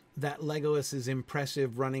that Legolas is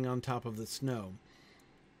impressive running on top of the snow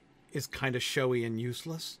is kind of showy and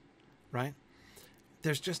useless, right?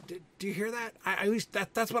 There's just, do you hear that? At least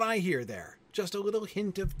that's what I hear there. Just a little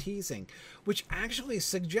hint of teasing, which actually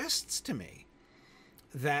suggests to me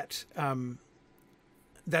that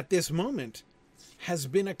that this moment has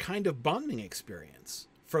been a kind of bonding experience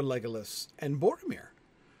for Legolas and Boromir,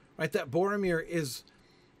 right? That Boromir is,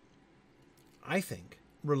 I think,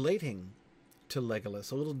 relating to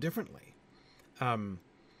Legolas a little differently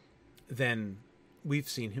than we've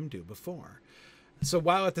seen him do before. So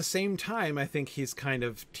while at the same time, I think he's kind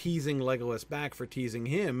of teasing Legolas back for teasing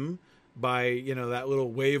him by, that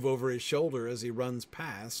little wave over his shoulder as he runs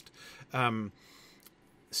past.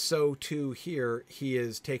 So too here, he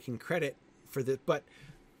is taking credit for this. But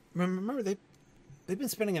remember, they've been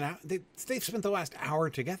spending an hour. They've spent the last hour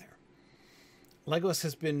together. Legolas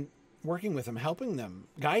has been working with them, helping them,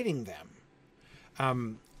 guiding them.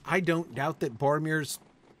 I don't doubt that Boromir's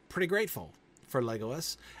pretty grateful for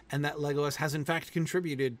Legolas, and that Legolas has in fact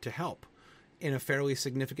contributed to help in a fairly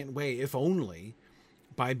significant way, if only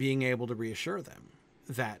by being able to reassure them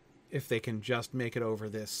that if they can just make it over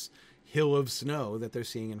this hill of snow that they're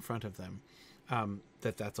seeing in front of them,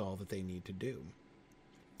 that's all that they need to do.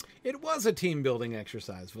 It was a team-building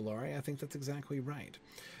exercise, Valori. I think that's exactly right.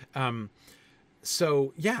 I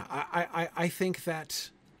think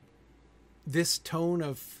that this tone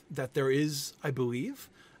of, that there is, I believe,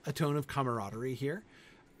 a tone of camaraderie here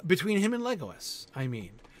between him and Legolas, I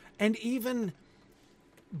mean, and even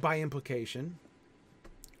by implication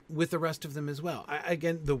with the rest of them as well.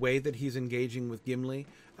 Again, the way that he's engaging with Gimli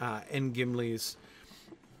and Gimli's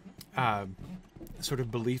sort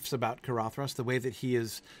of beliefs about Carothros, the way that he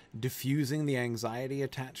is diffusing the anxiety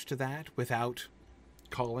attached to that without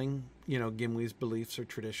calling, Gimli's beliefs or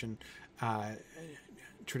traditions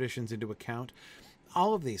into account.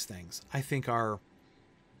 All of these things, I think, are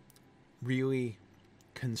really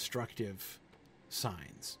constructive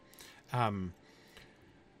signs.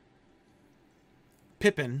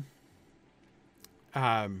 Pippin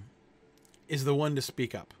is the one to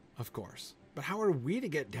speak up, of course. But how are we to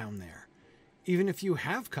get down there, even if you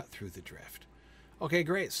have cut through the drift? Okay,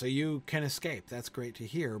 great. So you can escape. That's great to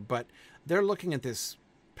hear. But they're looking at this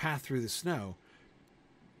path through the snow.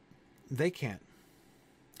 They can't.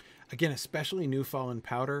 Again, especially New Fallen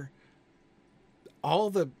Powder, all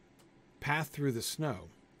the path through the snow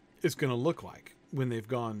is going to look like when they've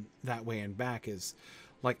gone that way and back is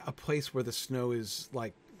like a place where the snow is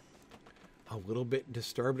like a little bit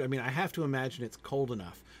disturbed. I mean, I have to imagine it's cold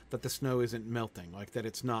enough that the snow isn't melting, like that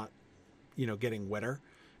it's not, getting wetter.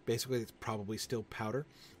 Basically, it's probably still powder,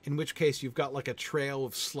 in which case you've got like a trail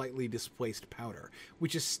of slightly displaced powder,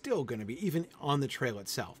 which is still going to be, even on the trail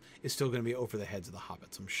itself, is still going to be over the heads of the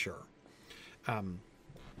hobbits, I'm sure.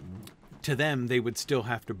 To them, they would still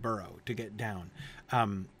have to burrow to get down.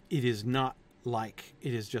 It is not like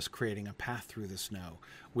it is just creating a path through the snow,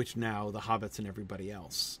 which now the hobbits and everybody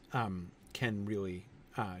else can really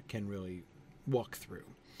walk through.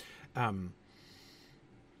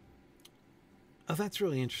 Oh, that's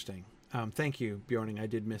really interesting. Thank you, Bjorning. I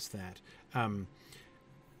did miss that.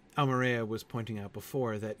 Almaria was pointing out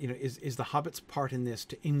before that, is the hobbit's part in this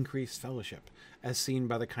to increase fellowship, as seen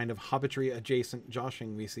by the kind of hobbitry adjacent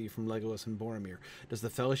joshing we see from Legolas and Boromir? Does the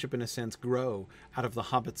fellowship, in a sense, grow out of the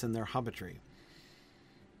hobbits and their hobbitry?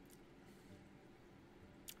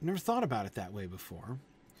 Never thought about it that way before.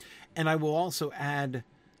 And I will also add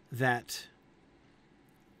that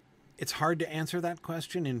it's hard to answer that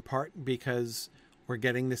question, in part because we're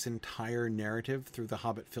getting this entire narrative through the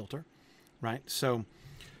Hobbit filter, right? So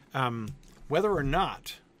whether or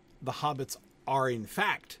not the hobbits are in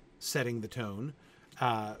fact setting the tone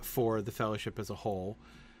for the Fellowship as a whole,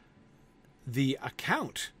 the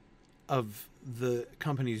account of the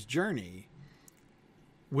company's journey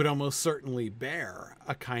would almost certainly bear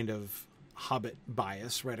a kind of Hobbit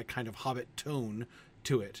bias, right? A kind of Hobbit tone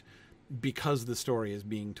to it, because the story is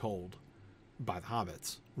being told by the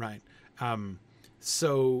hobbits, right?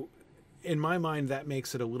 So in my mind, that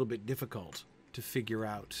makes it a little bit difficult to figure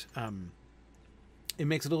out. It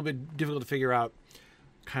makes it a little bit difficult to figure out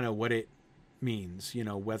kind of what it means,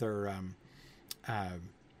 whether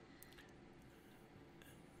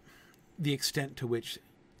the extent to which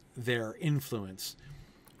their influence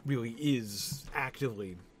really is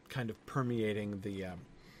actively kind of permeating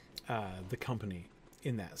the company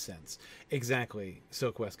in that sense. Exactly,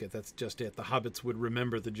 Silk Westgate, that's just it. The hobbits would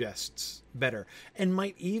remember the jests better and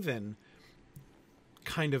might even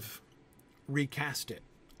kind of recast it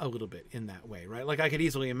a little bit in that way, right? Like I could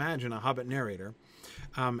easily imagine a Hobbit narrator,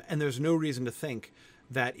 and there's no reason to think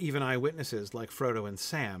that even eyewitnesses like Frodo and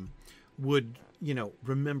Sam would,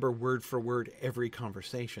 remember word for word every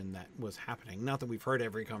conversation that was happening. Not that we've heard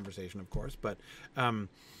every conversation, of course, but I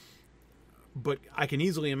can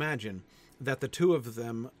easily imagine that the two of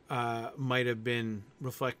them might have been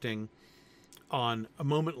reflecting on a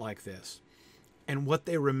moment like this, and what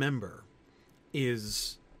they remember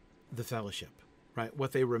is the fellowship, right?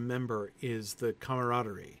 What they remember is the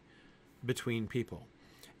camaraderie between people.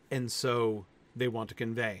 And so they want to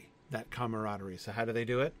convey that camaraderie. So how do they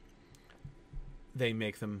do it? They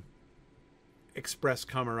make them express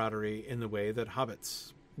camaraderie in the way that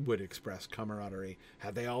hobbits would express camaraderie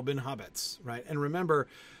had they all been hobbits, right? And remember,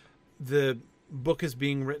 the book is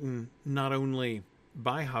being written not only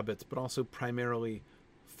by hobbits, but also primarily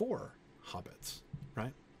for hobbits,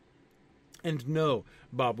 right? And no,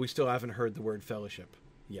 Bob, we still haven't heard the word fellowship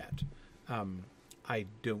yet. I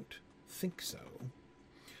don't think so.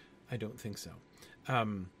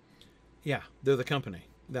 Yeah, they're the company.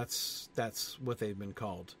 That's what they've been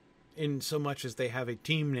called. In so much as they have a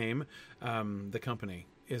team name, the company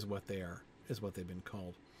is what they've been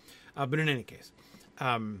called. But in any case,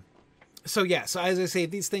 so as I say,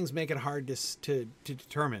 these things make it hard to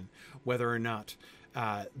determine whether or not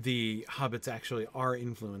the hobbits actually are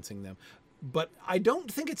influencing them. But I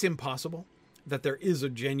don't think it's impossible that there is a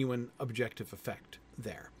genuine objective effect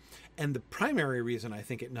there. And the primary reason I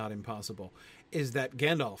think it not impossible is that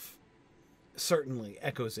Gandalf certainly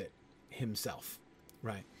echoes it himself,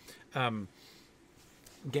 right?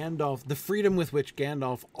 Gandalf, the freedom with which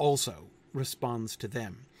Gandalf also responds to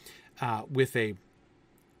them, with a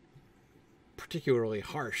particularly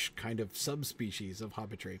harsh kind of subspecies of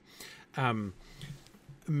hobbitry,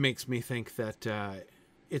 makes me think that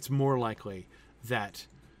it's more likely that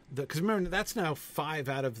because remember that's now 5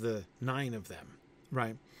 out of the 9 of them,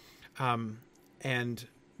 right? And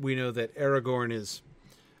we know that Aragorn is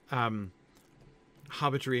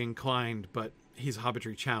hobbitry inclined, but he's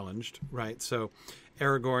hobbitry challenged, right? So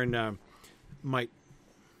Aragorn might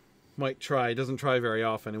try. Doesn't try very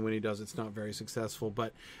often, and when he does, it's not very successful.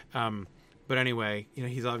 But anyway,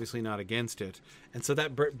 he's obviously not against it, and so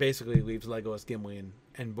that basically leaves Legolas, Gimli,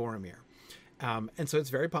 and Boromir. And so it's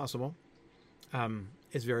very possible.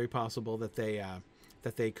 It's very possible that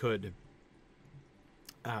they could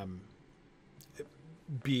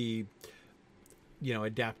be,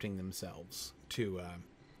 adapting themselves to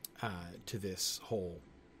this whole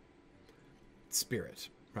spirit,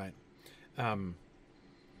 right? I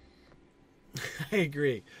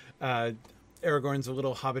agree. Aragorn's a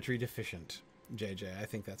little hobbitry deficient, JJ. I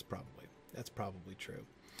think that's probably true.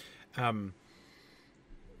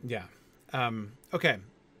 Yeah. Okay.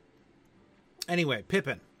 Anyway,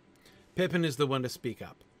 Pippin. Pippin is the one to speak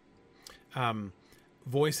up,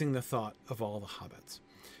 voicing the thought of all the hobbits.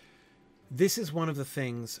 This is one of the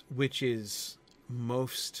things which is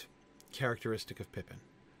most characteristic of Pippin,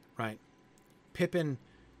 right? Pippin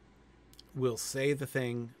will say the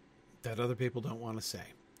thing that other people don't want to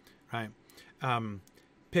say, right?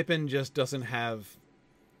 Pippin just doesn't have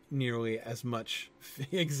nearly as much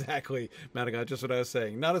exactly, Madagascar, just what I was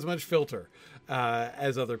saying, not as much filter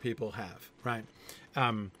as other people have, right?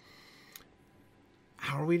 How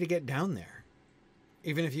are we to get down there?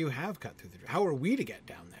 Even if you have cut through the drift, how are we to get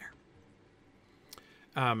down there?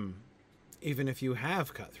 Even if you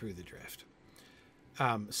have cut through the drift.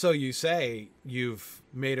 So you say you've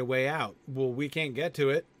made a way out. Well, we can't get to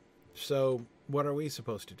it. So what are we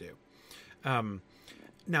supposed to do?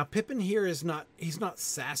 Now Pippin here he's not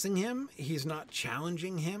sassing him. He's not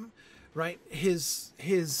challenging him, right?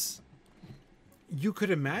 You could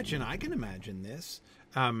imagine, I can imagine this,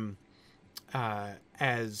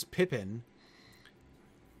 as Pippin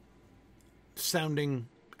sounding,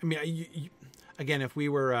 again, if we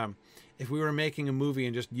were making a movie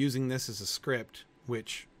and just using this as a script,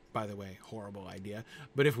 which, by the way, horrible idea,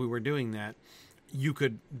 but if we were doing that, you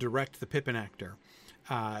could direct the Pippin actor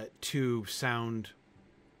to sound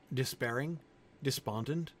despairing,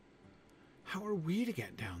 despondent. How are we to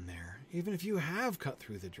get down there? Even if you have cut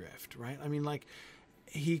through the drift, right?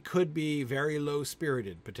 He could be very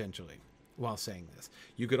low-spirited, potentially, while saying this.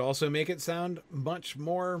 You could also make it sound much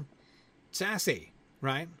more sassy,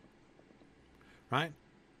 right? Right?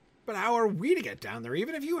 But how are we to get down there,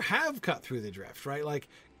 even if you have cut through the drift, right?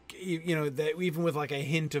 That even with a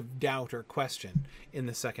hint of doubt or question in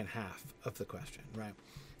the second half of the question, right?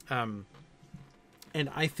 And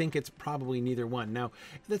I think it's probably neither one. Now,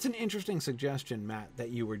 that's an interesting suggestion, Matt, that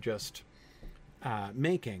you were just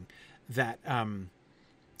making, that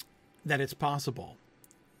it's possible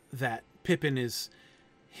that Pippin is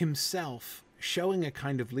himself showing a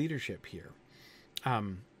kind of leadership here,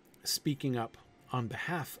 speaking up on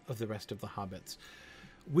behalf of the rest of the hobbits,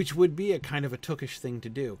 which would be a kind of a tookish thing to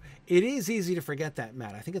do. It is easy to forget that,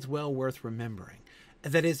 Matt. I think it's well worth remembering.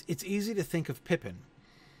 That is, it's easy to think of Pippin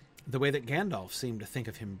the way that Gandalf seemed to think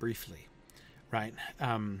of him briefly, right?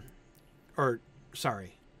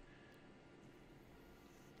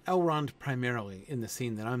 Elrond primarily in the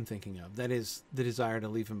scene that I'm thinking of. That is the desire to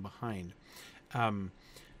leave him behind.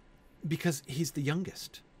 Because he's the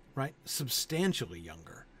youngest, right? Substantially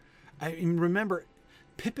younger. Remember,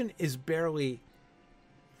 Pippin is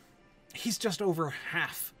he's just over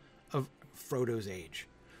half of Frodo's age.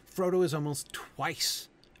 Frodo is almost twice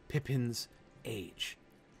Pippin's age.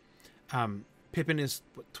 Pippin is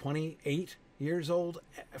 28 years old.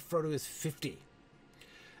 Frodo is 50.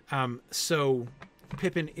 So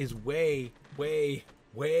Pippin is way, way,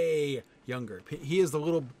 way younger. He is the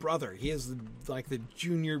little brother. He is the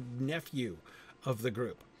junior nephew of the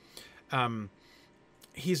group.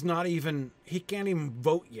 He can't even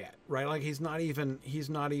vote yet, right? He's not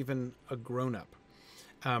even a grown-up.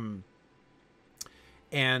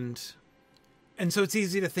 And so it's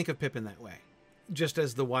easy to think of Pippin that way, just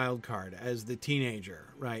as the wild card, as the teenager,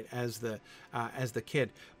 right? As the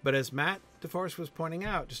kid. But as Matt DeForest was pointing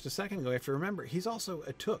out just a second ago, you have to remember, he's also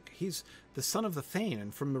a Took. He's the son of the Thane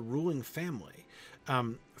and from the ruling family.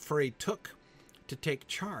 For a Took to take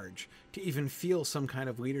charge, to even feel some kind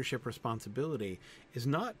of leadership responsibility, is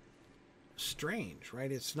not strange,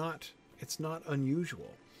 right? It's not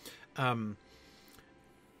unusual.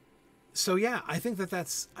 So yeah, I think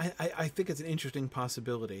I think it's an interesting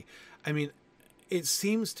possibility. I mean, it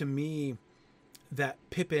seems to me that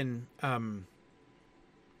Pippin,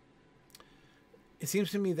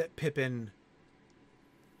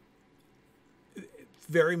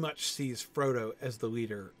 very much sees Frodo as the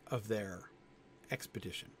leader of their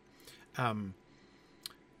expedition. And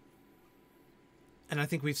I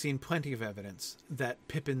think we've seen plenty of evidence that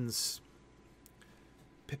Pippin's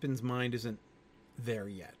mind isn't there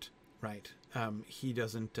yet, right? He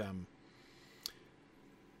doesn't.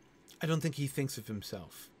 I don't think he thinks of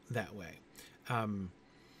himself that way. And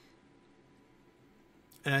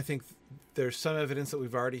I think there's some evidence that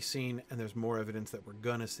we've already seen, and there's more evidence that we're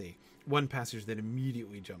gonna see. One passage that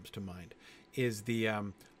immediately jumps to mind is the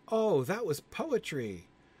 "Oh, that was poetry"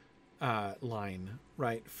 line,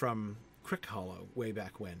 right, from Crick Hollow way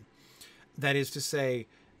back when. That is to say,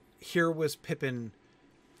 here was Pippin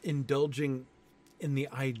indulging in the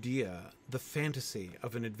idea, the fantasy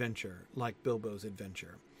of an adventure like Bilbo's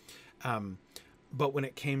adventure. But when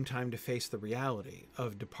it came time to face the reality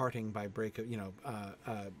of departing by break of,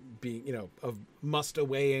 of must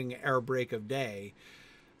awaying ere break of day,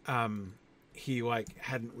 he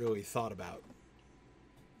hadn't really thought about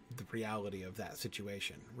the reality of that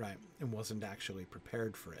situation, right? And wasn't actually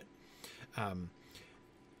prepared for it. And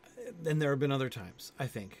there have been other times, I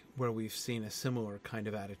think, where we've seen a similar kind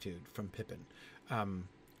of attitude from Pippin,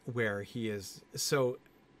 where he's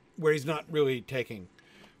not really taking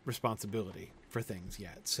responsibility for things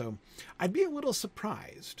yet. So I'd be a little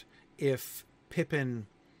surprised if Pippin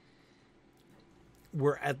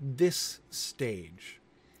were at this stage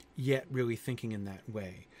yet really thinking in that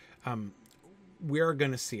way. We're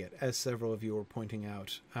going to see it, as several of you were pointing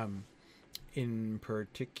out. In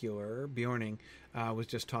particular, Bjorning was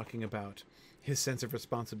just talking about his sense of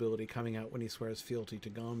responsibility coming out when he swears fealty to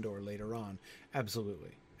Gondor later on.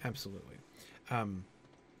 Absolutely.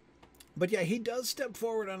 But yeah, he does step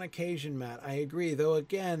forward on occasion, Matt. I agree. Though,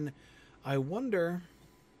 again, I'm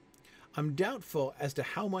doubtful as to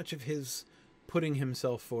how much of his putting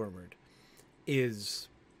himself forward is...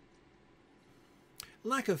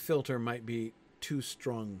 Lack of filter might be too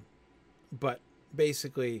strong, but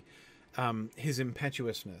basically his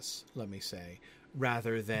impetuousness, let me say,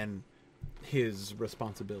 rather than his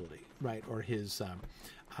responsibility, right? Or his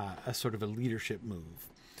a sort of a leadership move.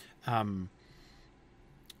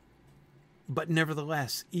 But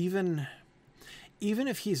nevertheless, even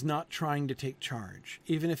if he's not trying to take charge,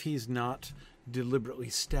 even if he's not deliberately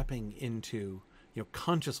stepping into,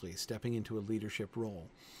 consciously stepping into a leadership role,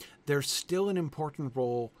 there's still an important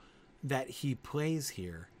role that he plays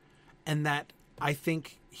here, and that I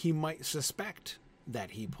think he might suspect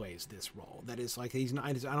that he plays this role. That is, he's not.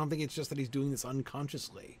 I don't think it's just that he's doing this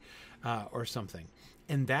unconsciously or something,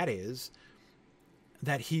 and that is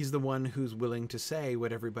that he's the one who's willing to say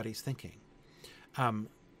what everybody's thinking. And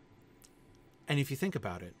if you think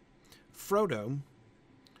about it, Frodo,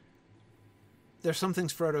 there's some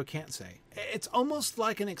things Frodo can't say. It's almost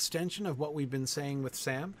like an extension of what we've been saying with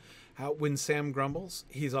Sam. How when Sam grumbles,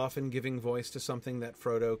 he's often giving voice to something that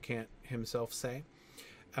Frodo can't himself say.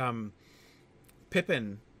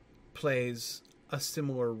 Pippin plays a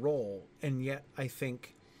similar role, and yet I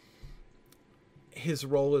think his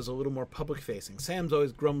role is a little more public-facing. Sam's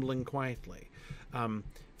always grumbling quietly.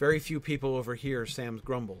 Very few people overhear Sam's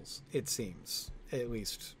grumbles, it seems, at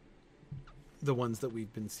least the ones that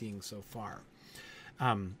we've been seeing so far.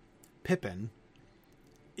 Pippin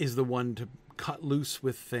is the one to cut loose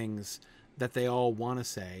with things that they all want to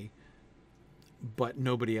say, but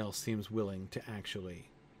nobody else seems willing to actually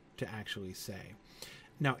say.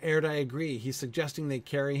 Now, Aird, I agree. He's suggesting they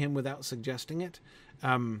carry him without suggesting it.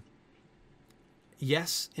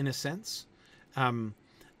 Yes, in a sense.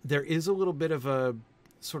 There is a little bit of a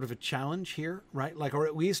sort of a challenge here, right? Or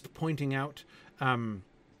at least pointing out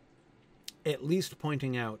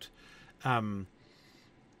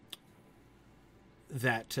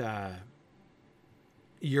that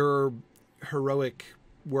your heroic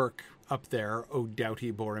work up there, O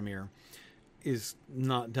doughty Boromir, is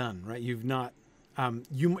not done, right? You've not.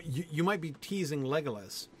 You might be teasing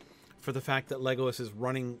Legolas for the fact that Legolas is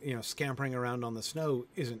running, scampering around on the snow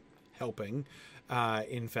isn't helping.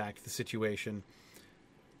 In fact, the situation.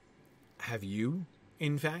 Have you,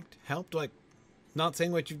 in fact, helped? Not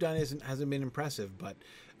saying what you've done hasn't been impressive, but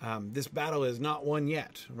this battle is not won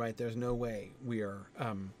yet, right? There's no way we are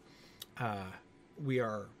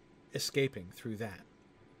escaping through that.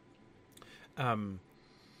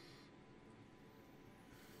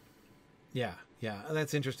 Yeah,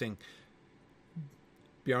 that's interesting.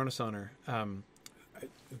 Bjarnasonar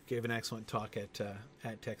gave an excellent talk at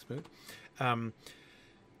TechSmoot.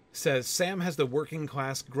 says, Sam has the working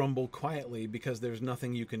class grumble quietly because there's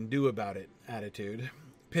nothing you can do about it attitude.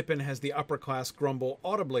 Pippin has the upper class grumble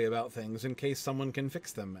audibly about things in case someone can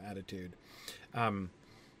fix them attitude.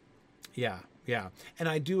 Yeah. And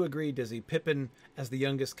I do agree, Dizzy. Pippin, as the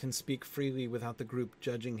youngest, can speak freely without the group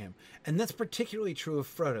judging him. And that's particularly true of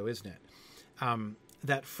Frodo, isn't it?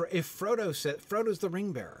 If Frodo's the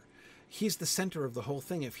ring bearer, he's the center of the whole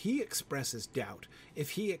thing. If he expresses doubt,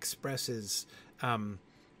 if he expresses,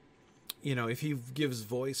 if he gives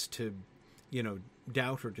voice to,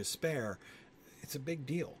 doubt or despair, it's a big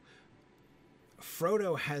deal.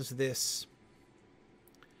 Frodo has this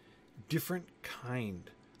different kind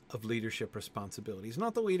of leadership responsibility. He's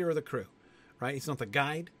not the leader of the crew, right? He's not the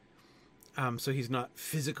guide. So he's not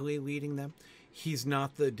physically leading them. He's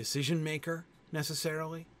not the decision maker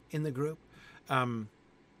necessarily in the group.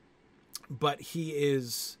 But he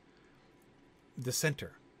is the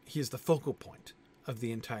center. He is the focal point of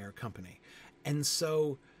the entire company. And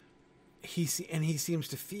so he seems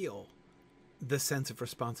to feel the sense of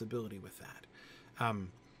responsibility with that.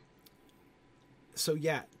 So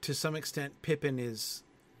yeah, to some extent, Pippin is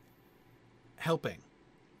helping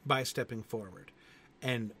by stepping forward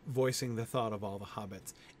and voicing the thought of all the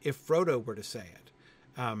hobbits. If Frodo were to say it,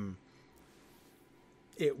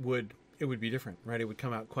 it would be different, right? It would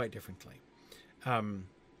come out quite differently.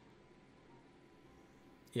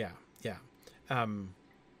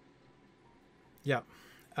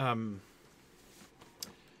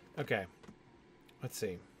 Okay. Let's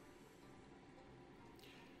see.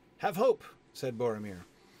 Have hope, said Boromir,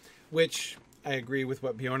 which I agree with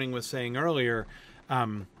what Bjorning was saying earlier.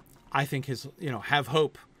 I think his, have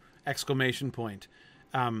hope, !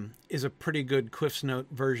 Is a pretty good Cliff's Note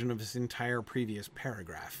version of his entire previous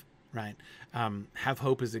paragraph, right? Have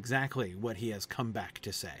hope is exactly what he has come back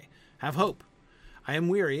to say. Have hope. I am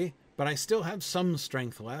weary, but I still have some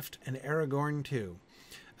strength left, and Aragorn too.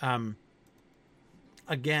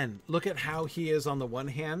 Again, look at how he is on the one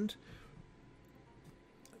hand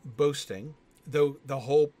boasting, though the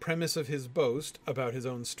whole premise of his boast about his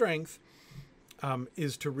own strength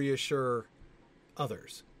is to reassure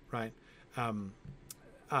others, right? I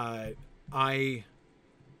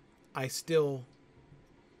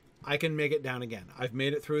can make it down again. I've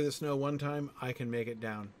made it through the snow one time. I can make it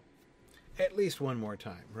down at least one more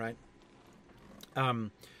time, right?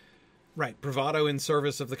 Right. Bravado in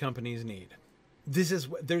service of the company's need. This is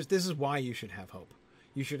why you should have hope.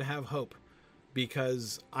 You should have hope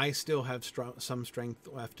because I still have some strength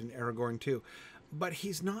left in Aragorn too. But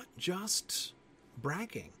he's not just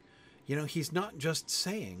bragging. He's not just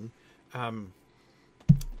saying, have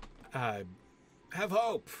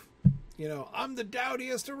hope. I'm the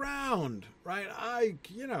dowdiest around, right?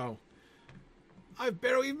 I've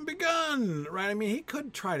barely even begun, right? I mean, he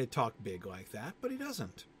could try to talk big like that, but he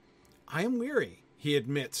doesn't. I am weary, he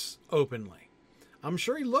admits openly. I'm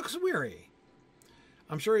sure he looks weary.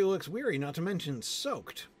 Not to mention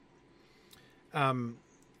soaked.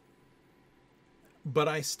 But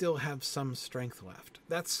I still have some strength left.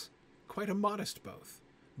 That's quite a modest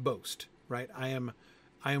boast, right? I am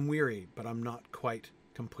weary, but I'm not quite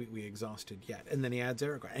completely exhausted yet. And then he adds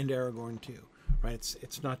Aragorn, and Aragorn too, right?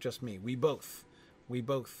 It's not just me. We both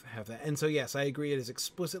have that. And so, yes, I agree. It is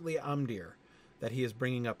explicitly Amdir that he is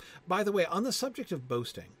bringing up. By the way, on the subject of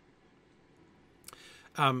boasting,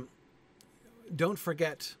 don't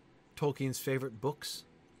forget Tolkien's favorite books.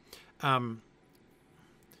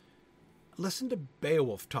 Listen to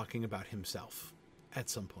Beowulf talking about himself at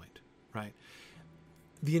some point, right?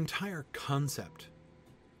 The entire concept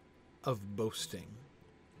of boasting,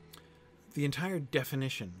 the entire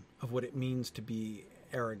definition of what it means to be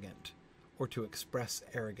arrogant or to express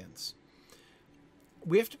arrogance.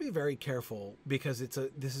 We have to be very careful because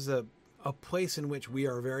this is a place in which we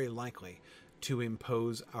are very likely to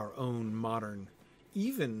impose our own modern,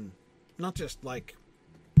 even not just like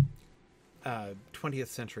 20th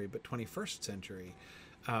century, but 21st century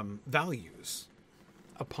values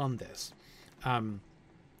upon this.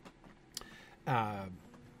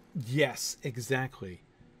 Yes, exactly,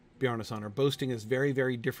 Bjarnason. Honor. Boasting is very,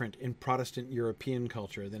 very different in Protestant European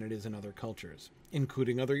culture than it is in other cultures,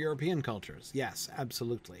 including other European cultures. Yes,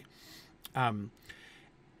 absolutely. And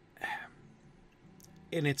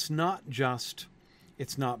it's not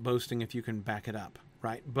boasting if you can back it up,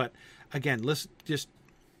 right? But again, let's just,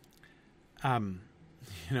 read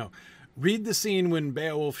the scene when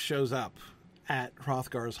Beowulf shows up at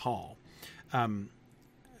Hrothgar's hall.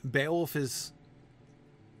 Beowulf is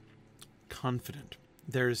confident.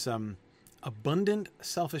 There's abundant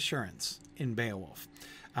self-assurance in Beowulf,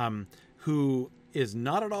 who is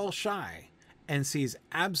not at all shy and sees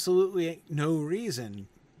absolutely no reason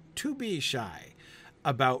to be shy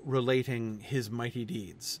about relating his mighty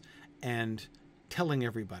deeds and telling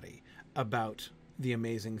everybody about the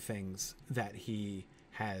amazing things that he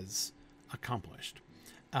has accomplished,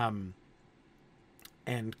 and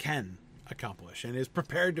can accomplish and is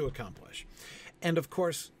prepared to accomplish. And of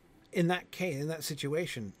course, in that case, in that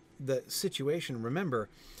situation, the situation, remember,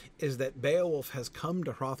 is that Beowulf has come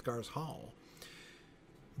to Hrothgar's hall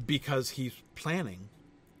because he's planning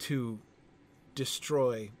to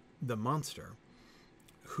destroy the monster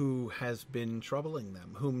who has been troubling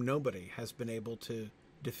them, whom nobody has been able to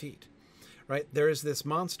defeat. Right? There is this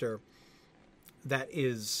monster that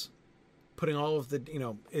is putting all of the,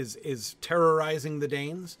 is terrorizing the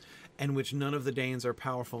Danes, and which none of the Danes are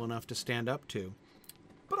powerful enough to stand up to.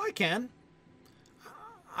 But I can.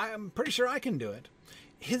 I'm pretty sure I can do it.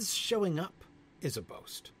 His showing up is a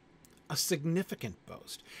boast, a significant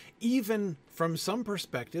boast, even from some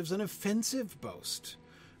perspectives, an offensive boast.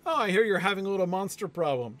 Oh, I hear you're having a little monster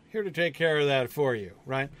problem. Here to take care of that for you,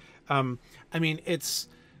 right? I mean, it's...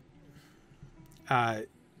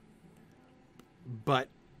 but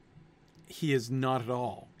he is not at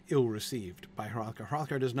all ill-received by Hrothgar.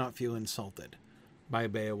 Hrothgar does not feel insulted by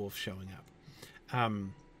Beowulf showing up.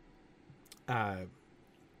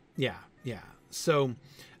 Yeah. So,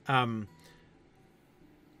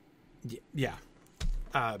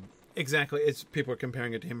 exactly. It's people are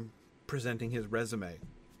comparing it to him presenting his resume,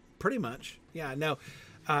 pretty much. Yeah. Now,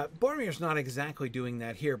 Boromir's not exactly doing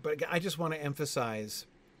that here, but I just want to emphasize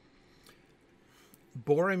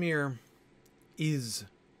Boromir is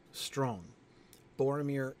strong.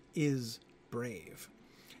 Boromir is brave,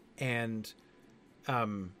 and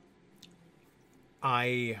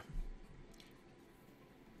I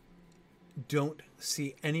don't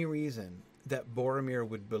see any reason that Boromir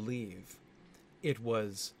would believe it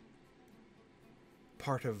was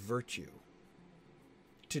part of virtue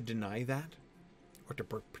to deny that or to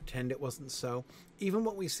pretend it wasn't so. Even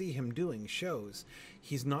what we see him doing shows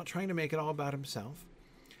he's not trying to make it all about himself.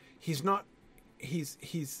 We've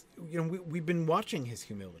been watching his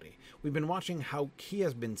humility. We've been watching how he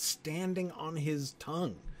has been standing on his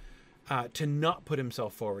tongue to not put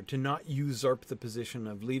himself forward, to not usurp the position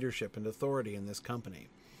of leadership and authority in this company.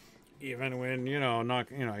 Even when, he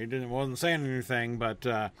wasn't saying anything,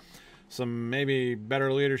 but some maybe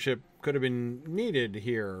better leadership could have been needed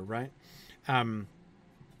here, right?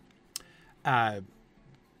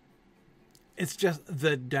 It's just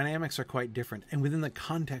the dynamics are quite different. And within the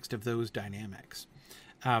context of those dynamics,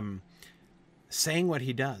 saying what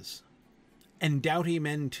he does, and doughty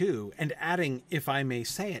men too, and adding, if I may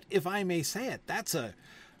say it, that's a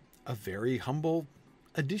very humble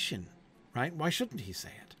addition, right? Why shouldn't he say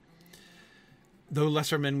it? Though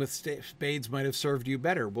lesser men with spades might have served you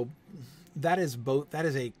better. Well, that is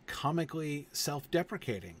a comically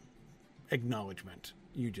self-deprecating acknowledgement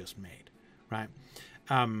you just made, right?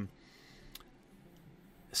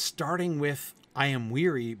 Starting with, I am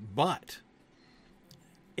weary, but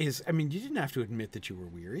you didn't have to admit that you were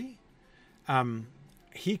weary.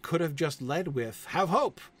 He could have just led with, have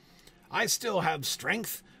hope. I still have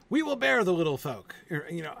strength. We will bear the little folk.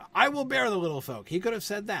 I will bear the little folk. He could have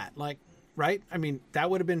said that, right? That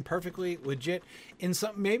would have been perfectly legit.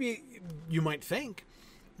 Maybe you might think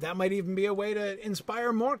that might even be a way to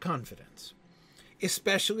inspire more confidence,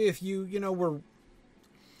 especially if you were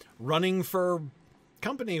running for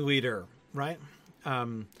company leader, right?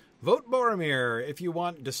 Vote Boromir if you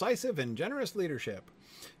want decisive and generous leadership,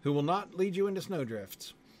 who will not lead you into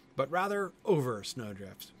snowdrifts, but rather over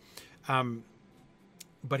snowdrifts.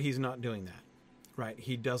 But he's not doing that, right?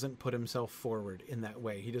 He doesn't put himself forward in that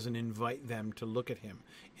way. He doesn't invite them to look at him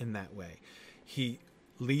in that way. He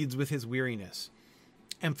leads with his weariness,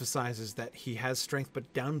 emphasizes that he has strength,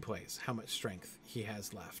 but downplays how much strength he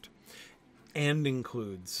has left, and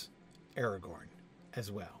includes Aragorn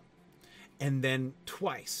as well. And then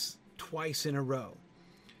twice in a row.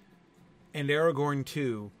 And Aragorn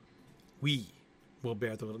too, we will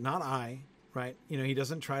bear the little, not I, right? He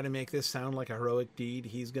doesn't try to make this sound like a heroic deed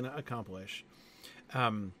he's going to accomplish.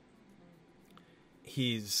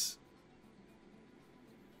 He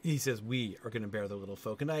says we are going to bear the little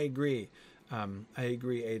folk. And I agree,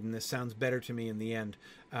 Aidan. This sounds better to me in the end.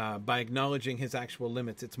 By acknowledging his actual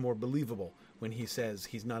limits, it's more believable when he says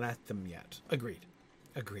he's not at them yet. Agreed.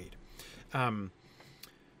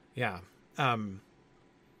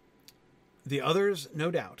 The others, no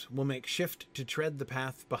doubt, will make shift to tread the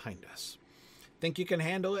path behind us. Think you can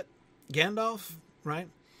handle it? Gandalf, right?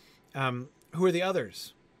 Who are the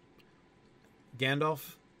others?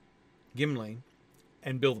 Gandalf, Gimli,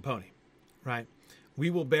 and Bill the Pony, right? We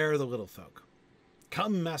will bear the little folk.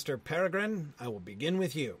 Come, Master Peregrine, I will begin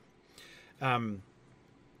with you.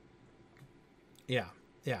 Yeah.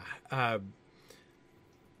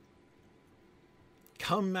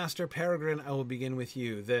 Come, Master Peregrine, I will begin with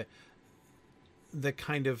you. The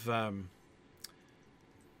kind of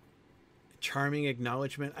charming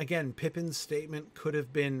acknowledgement. Again, Pippin's statement could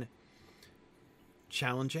have been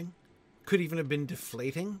challenging, could even have been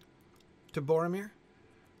deflating to Boromir.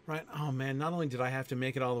 Right? Oh man! Not only did I have to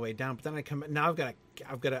make it all the way down, but then I come. Now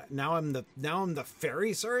now I'm the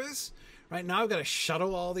ferry service. Right now I've got to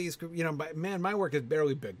shuttle all these. But man, my work has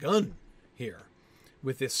barely begun here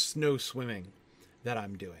with this snow swimming that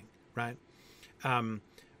I'm doing. Right?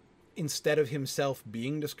 Instead of himself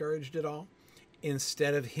being discouraged at all,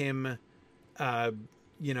 instead of him,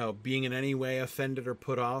 being in any way offended or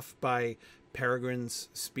put off by Peregrine's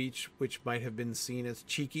speech, which might have been seen as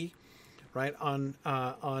cheeky. Right, on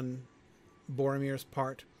Boromir's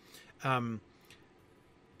part.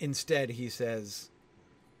 Instead, he says,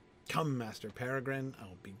 come, Master Peregrine,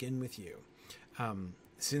 I'll begin with you.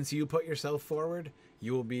 Since you put yourself forward,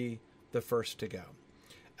 you will be the first to go.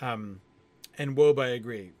 And Wob, I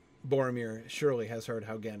agree. Boromir surely has heard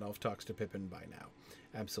how Gandalf talks to Pippin by now.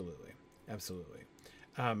 Absolutely.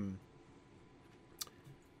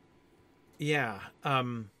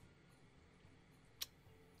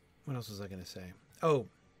 What else was I going to say? Oh,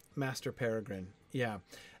 Master Peregrine. Yeah.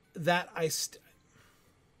 That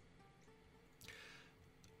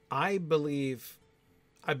I believe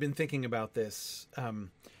I've been thinking about this.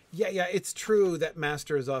 It's true that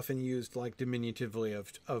Master is often used like diminutively of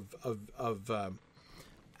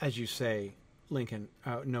as you say, Lincoln.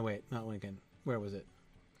 No, wait, not Lincoln. Where was it?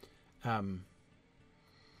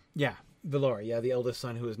 Valor. Yeah, the eldest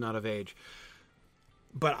son who is not of age.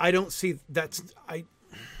 But I don't see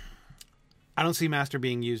I don't see Master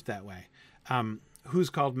being used that way. Who's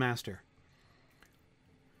called Master?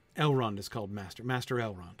 Elrond is called Master. Master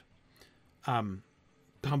Elrond. Tom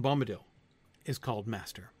Bombadil is called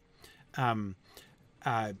Master.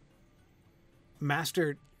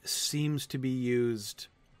 Master seems to be used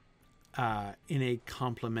in a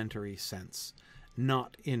complimentary sense,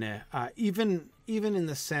 not in a even in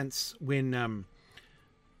the sense when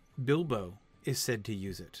Bilbo is said to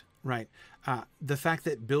use it. Right. The fact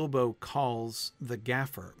that Bilbo calls the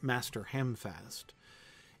gaffer Master Hamfast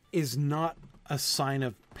is not a sign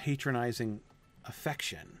of patronizing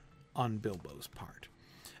affection on Bilbo's part.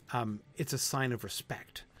 It's a sign of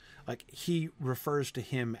respect. Like, he refers to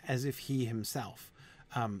him as if he himself,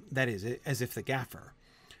 that is, as if the gaffer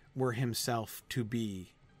were himself to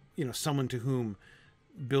be, someone to whom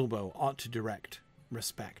Bilbo ought to direct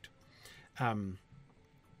respect.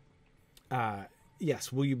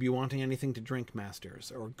 Yes, will you be wanting anything to drink,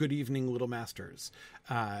 masters? Or good evening, little masters,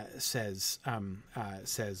 says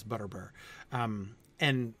Butterbur.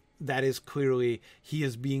 And that is clearly, he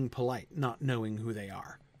is being polite, not knowing who they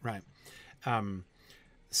are, right? I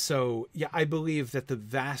believe that the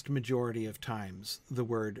vast majority of times the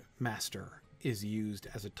word master is used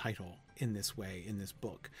as a title in this way, in this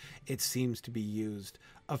book. It seems to be used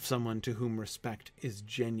of someone to whom respect is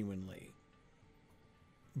genuinely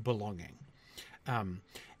belonging.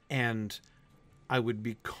 And I would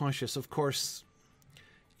be cautious, of course,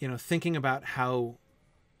 thinking about how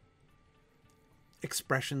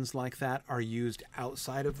expressions like that are used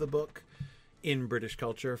outside of the book in British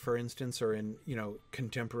culture, for instance, or in,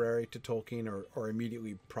 contemporary to Tolkien or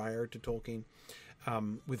immediately prior to Tolkien,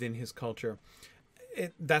 within his culture.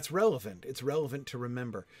 That's relevant. It's relevant to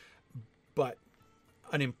remember. But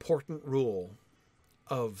an important rule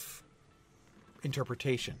of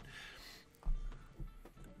interpretation,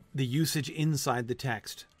 the usage inside the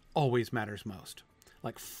text always matters most.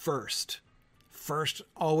 Like first,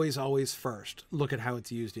 always first, look at how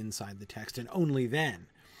it's used inside the text. And only then,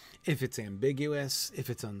 if it's ambiguous, if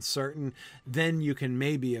it's uncertain, then you can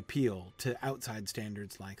maybe appeal to outside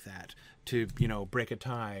standards like that to, break a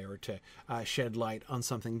tie or to shed light on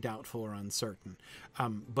something doubtful or uncertain.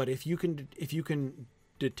 But if you can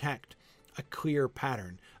detect a clear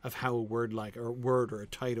pattern of how a word or a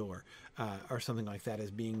title or something like that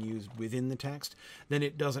is being used within the text, then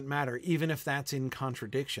it doesn't matter. Even if that's in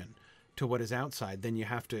contradiction to what is outside, then you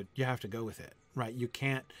have to go with it, right? You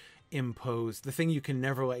can't impose. The thing you can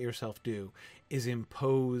never let yourself do is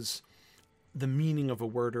impose the meaning of a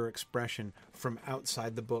word or expression from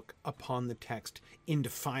outside the book upon the text in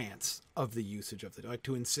defiance of the usage of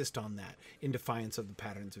to insist on that in defiance of the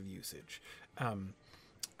patterns of usage.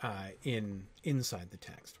 Inside the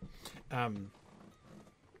text.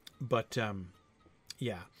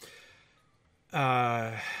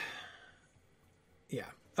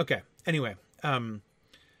 Okay. Anyway,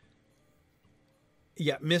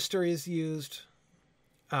 Yeah, Mr. is used.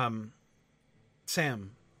 Sam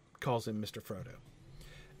calls him Mr.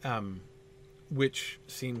 Frodo, which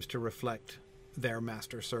seems to reflect their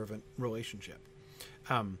master-servant relationship.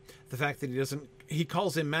 The fact that he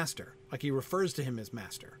calls him master, like he refers to him as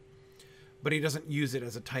master, but he doesn't use it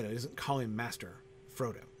as a title. He doesn't call him Master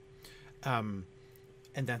Frodo. And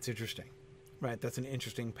that's interesting, right? That's an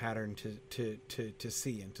interesting pattern to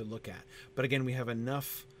see and to look at. But again, we have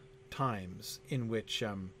enough times in which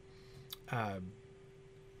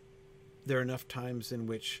there are enough times in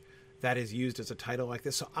which that is used as a title like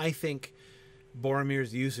this. So I think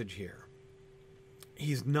Boromir's usage here,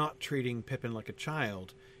 he's not treating Pippin like a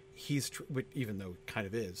child. Even though he kind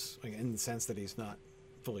of is, like, in the sense that he's not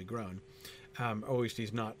fully grown, or at least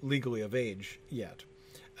he's not legally of age yet.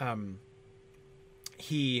 Come,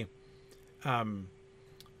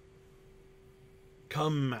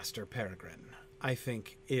 Master Peregrine, I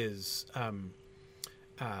think is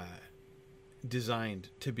designed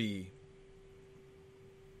to be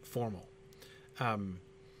formal. I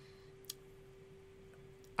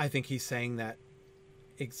think he's saying that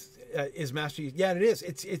is Master. Yeah, it is.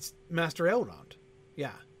 It's Master Elrond.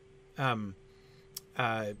 Yeah.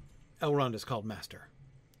 Elrond is called Master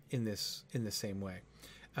in this same way.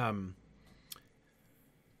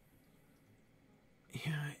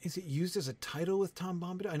 Yeah, is it used as a title with Tom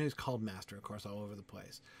Bombadil? I know he's called Master, of course, all over the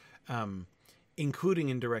place, including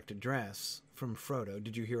in direct address from Frodo.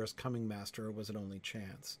 Did you hear us coming, Master, or was it only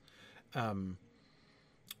chance? Tom,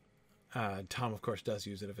 of course, does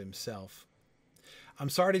use it of himself. I'm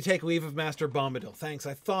sorry to take leave of Master Bombadil. Thanks.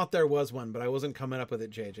 I thought there was one, but I wasn't coming up with it,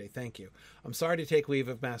 JJ. Thank you. I'm sorry to take leave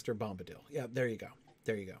of Master Bombadil. Yeah, there you go.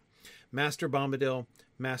 There you go. Master Bombadil,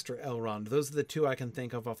 Master Elrond. Those are the two I can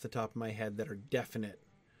think of off the top of my head that are definite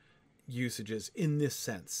usages in this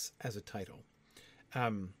sense as a title.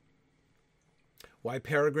 Why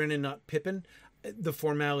Peregrine and not Pippin? The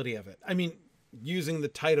formality of it. I mean, using the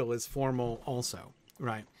title is formal also,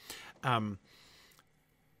 right?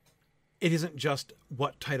 It isn't just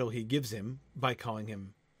what title he gives him by calling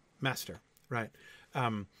him Master, right?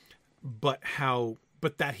 But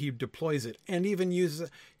that he deploys it and even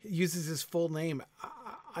uses his full name.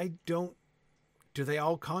 Do they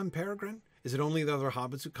all call him Peregrine? Is it only the other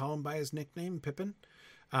hobbits who call him by his nickname, Pippin?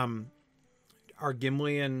 Are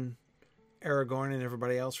Gimli and Aragorn and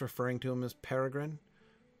everybody else referring to him as Peregrine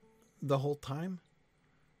the whole time?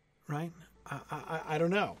 Right? I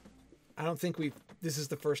don't know. I don't think this is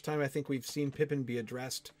the first time I think we've seen Pippin be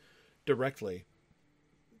addressed directly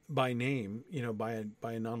by name, by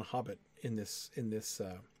a non-hobbit in this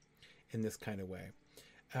kind of way.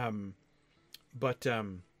 But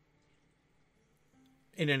in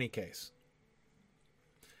any case,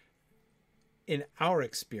 in our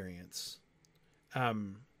experience,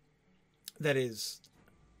 that is,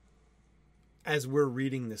 as we're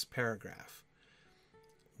reading this paragraph,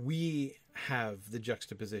 we have the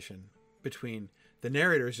juxtaposition between the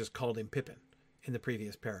narrators just called him Pippin in the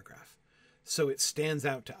previous paragraph. So it stands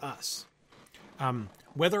out to us.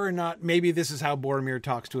 Whether or not, maybe this is how Boromir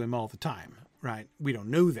talks to him all the time, right? We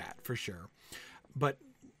don't know that for sure. But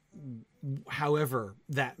however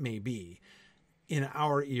that may be, in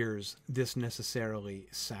our ears, this necessarily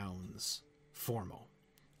sounds formal.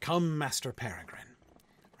 Come, Master Peregrine,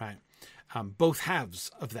 right? Both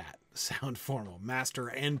halves of that sound formal. Master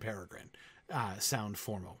and Peregrine sound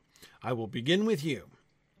formal. I will begin with you.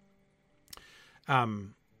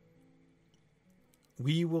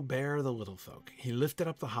 We will bear the little folk. He lifted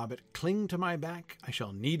up the hobbit. Cling to my back. I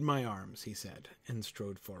shall need my arms, he said, and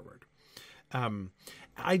strode forward.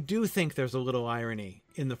 I do think there's a little irony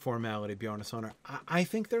in the formality, Bjarnasonar. I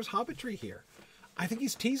think there's hobbitry here. I think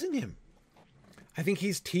he's teasing him. I think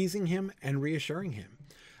he's teasing him and reassuring him.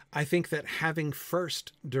 I think that having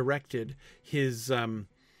first directed his,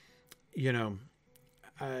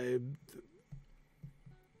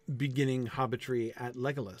 beginning hobbitry at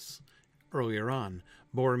Legolas earlier on,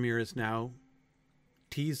 Boromir is now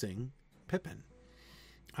teasing Pippin.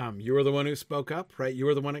 You were the one who spoke up, right? You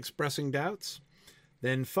were the one expressing doubts.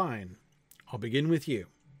 Then fine, I'll begin with you.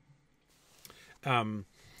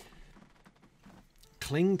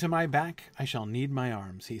 Cling to my back, I shall need my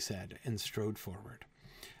arms, he said, and strode forward.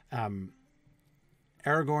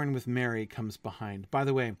 Aragorn with Merry comes behind. By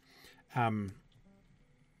the way,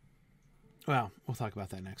 well, we'll talk about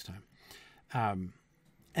that next time.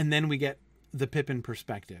 And then we get the Pippin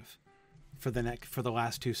perspective for the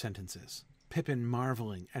last two sentences. Pippin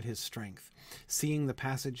marveling at his strength, seeing the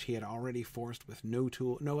passage he had already forced with no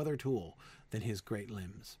other tool than his great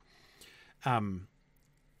limbs.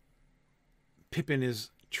 Pippin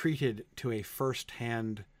is treated to a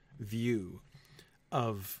first-hand view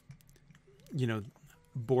of,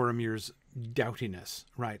 Boromir's doughtiness,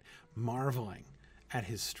 right? Marveling at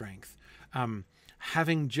his strength.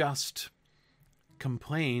 Having just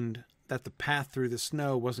complained that the path through the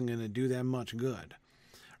snow wasn't going to do them much good,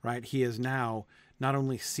 right? He is now not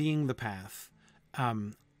only seeing the path,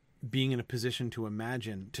 being in a position to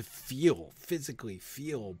imagine, to physically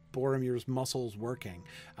feel Boromir's muscles working,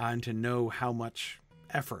 and to know how much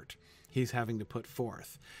effort he's having to put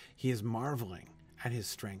forth. He is marveling at his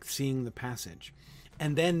strength, seeing the passage.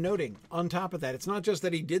 And then noting, on top of that, it's not just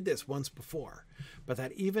that he did this once before, but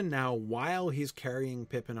that even now, while he's carrying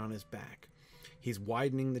Pippin on his back, he's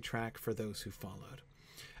widening the track for those who followed.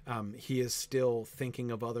 He is still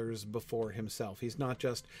thinking of others before himself. He's not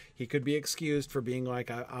just, he could be excused for being like,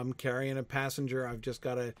 I'm carrying a passenger, I've just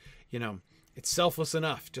got to, it's selfless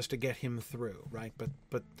enough just to get him through, right?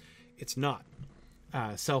 But it's not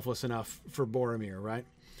selfless enough for Boromir, right?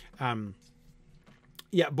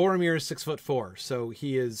 Boromir is 6'4", so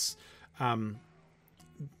he is,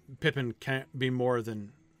 Pippin can't be more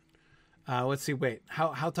than, let's see, wait,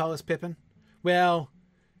 how tall is Pippin? Well,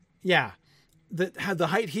 yeah, the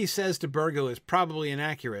height he says to Burgo is probably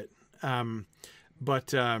inaccurate,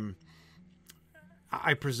 but I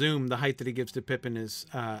presume the height that he gives to Pippin is,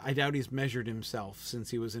 I doubt he's measured himself since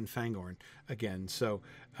he was in Fangorn again, so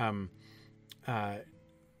how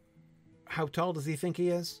tall does he think he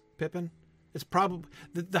is, Pippin? It's probably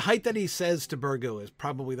the height that he says to Burgo is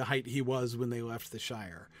probably the height he was when they left the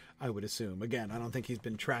Shire, I would assume. Again, I don't think he's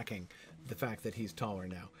been tracking the fact that he's taller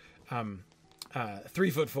now.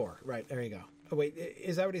 3'4", right? There you go. Oh wait,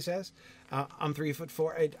 is that what he says? I'm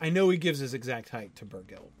 3'4". I know he gives his exact height to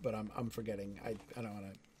Burgo, but I'm forgetting. I don't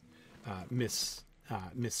want to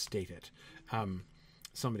misstate it.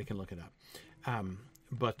 Somebody can look it up.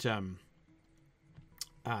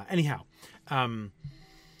 Anyhow.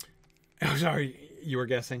 Oh, sorry, you were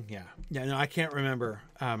guessing? Yeah. Yeah, no, I can't remember.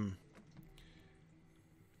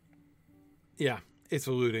 It's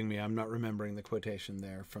eluding me. I'm not remembering the quotation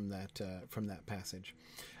there from that passage.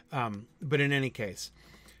 But in any case,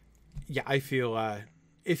 yeah, I feel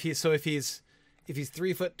if he's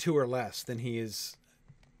 3'2" or less, then he is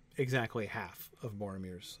exactly half of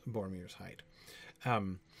Boromir's height.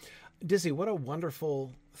 Dizzy, what a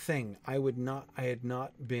wonderful thing. I had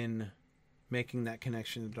not been making that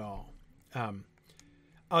connection at all.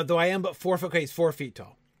 Though I am but 4 foot. Okay, he's 4 feet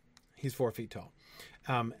tall. He's 4 feet tall.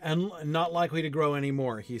 And not likely to grow any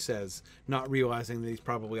more, he says, not realizing that he's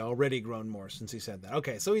probably already grown more since he said that.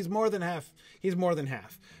 Okay, so he's more than half. He's more than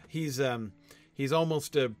half. He's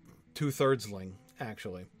almost a 2/3ling,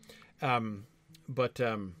 actually. Yeah,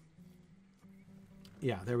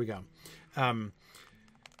 there we go.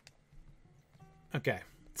 Okay,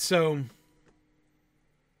 so...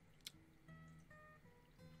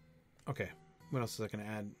 Okay, what else was I going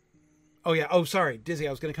to add? Oh, yeah. Oh, sorry, Dizzy,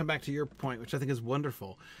 I was going to come back to your point, which I think is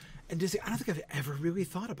wonderful. And Dizzy, I don't think I've ever really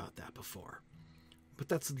thought about that before. But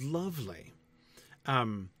that's lovely.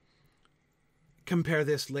 Compare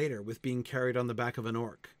this later with being carried on the back of an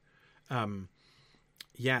orc.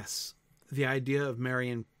 Yes, the idea of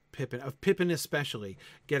Merry Pippin, of Pippin especially,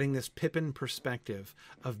 getting this Pippin perspective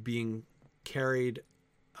of being carried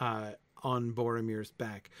on Boromir's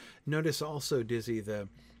back. Notice also, Dizzy, the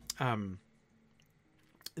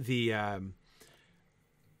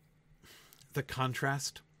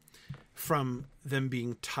contrast from them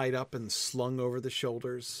being tied up and slung over the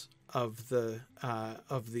shoulders of the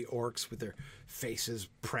orcs with their faces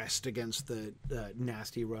pressed against the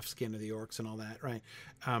nasty rough skin of the orcs and all that, right?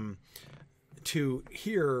 To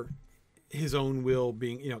hear his own will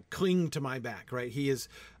being, cling to my back, right? He is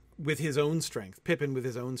with his own strength, Pippin with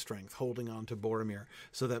his own strength, holding on to Boromir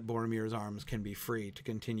so that Boromir's arms can be free to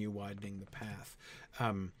continue widening the path.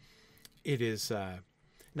 It is...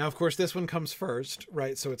 Now, of course, this one comes first,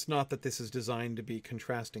 right? So it's not that this is designed to be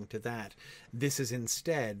contrasting to that. This is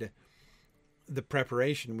instead the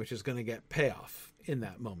preparation, which is going to get payoff in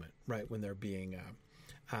that moment, right? When they're being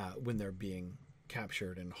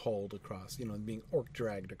captured and hauled across, being orc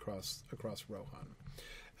dragged across Rohan.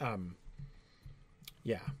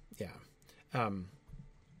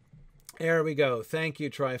 There we go. Thank you,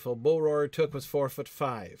 Trifle. Bullroarer Took was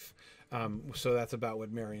 4'5". So that's about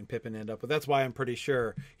what Merry and Pippin end up with. That's why I'm pretty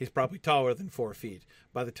sure he's probably taller than 4 feet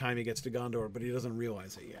by the time he gets to Gondor, but he doesn't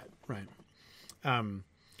realize it yet. Right.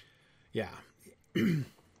 Yeah.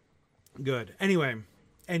 Good. Anyway,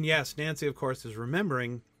 and yes, Nancy, of course, is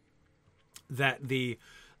remembering that the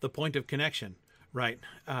point of connection, right?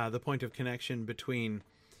 The point of connection between,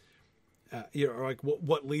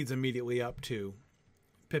 what leads immediately up to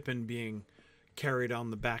Pippin being carried on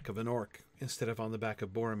the back of an orc instead of on the back of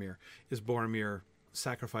Boromir is Boromir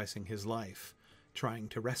sacrificing his life trying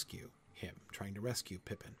to rescue him, trying to rescue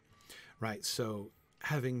Pippin, right? So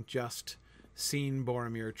having just seen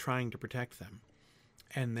Boromir trying to protect them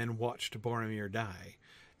and then watched Boromir die,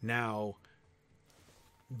 now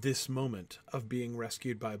this moment of being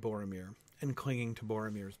rescued by Boromir and clinging to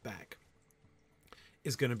Boromir's back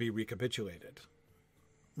is going to be recapitulated,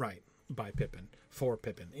 right, by Pippin, for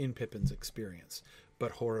Pippin, in Pippin's experience,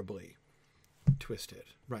 but horribly twisted,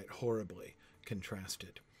 right, horribly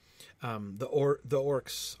contrasted. The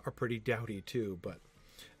orcs are pretty dowdy too, but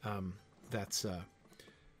that's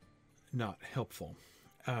not helpful.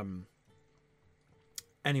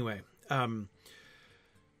 Anyway,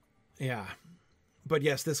 yeah. But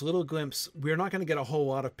yes, this little glimpse, we're not going to get a whole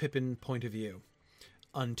lot of Pippin point of view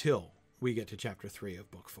until we get to chapter 3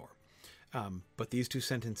 of book 4. But these 2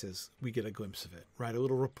 sentences, we get a glimpse of it, right? A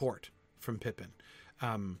little report from Pippin.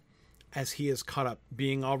 As he is caught up,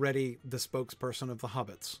 being already the spokesperson of the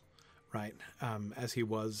hobbits, right? As he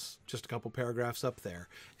was just a couple paragraphs up there.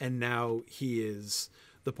 And now he is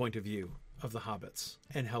the point of view of the hobbits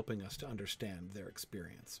and helping us to understand their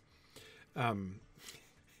experience.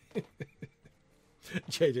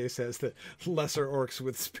 JJ says that lesser orcs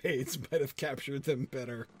with spades might have captured them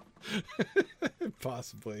better.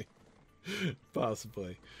 Possibly.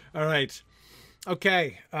 All right.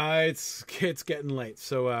 Okay. It's getting late,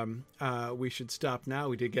 so we should stop now.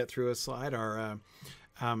 We did get through a slide. Our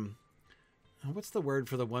what's the word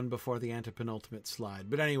for the one before the antepenultimate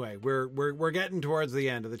slide? But anyway, we're getting towards the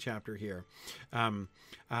end of the chapter here.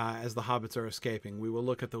 As the hobbits are escaping, we will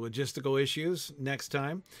look at the logistical issues next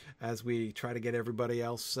time as we try to get everybody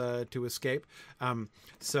else to escape.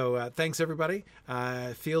 So thanks everybody.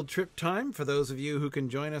 Field trip time for those of you who can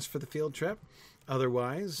join us for the field trip.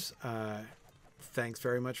 Otherwise, thanks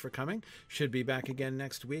very much for coming. Should be back again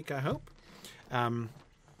next week, I hope.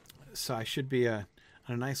 So I should be on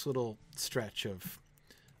a nice little stretch of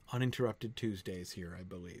uninterrupted Tuesdays here, I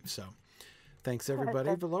believe. So thanks everybody.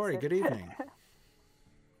 Valori, good evening.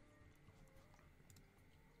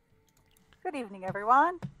 Good evening,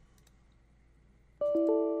 everyone.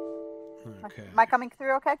 Okay. Am I coming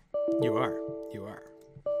through okay? You are.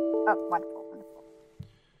 Oh, wonderful.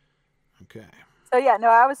 Okay. So yeah, no,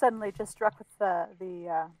 I was suddenly just struck with the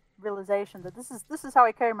realization that this is how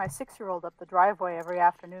I carry my 6-year-old up the driveway every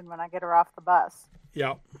afternoon when I get her off the bus.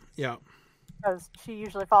 Yeah. Because she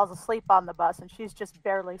usually falls asleep on the bus and she's just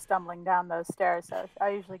barely stumbling down those stairs. So I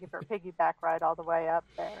usually give her a piggyback ride all the way up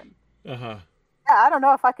there. And, yeah, I don't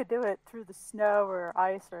know if I could do it through the snow or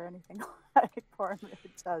ice or anything like for him if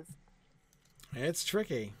it does. It's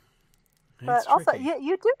tricky. But also,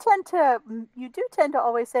 you do tend to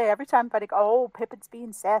always say every time I go, oh, Pippin's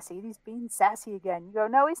being sassy. He's being sassy again. You go,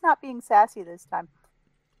 no, he's not being sassy this time.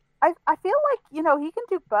 I feel like, he can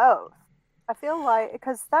do both. I feel like,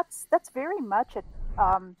 because that's very much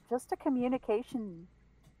just a communication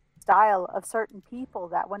style of certain people,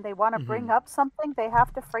 that when they want to bring up something, they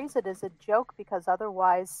have to phrase it as a joke, because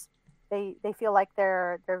otherwise they feel like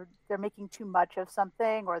they're making too much of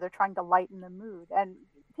something, or they're trying to lighten the mood. And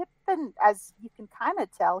Pippin, as you can kind of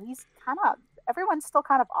tell, everyone's still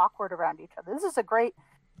kind of awkward around each other. This is a great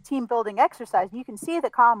team building exercise. You can see the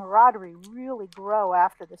camaraderie really grow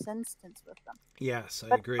after this instance with them. Yes,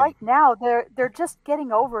 I agree. Right now, they're just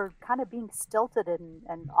getting over kind of being stilted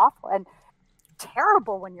and awful and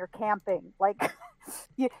terrible when you're camping. Like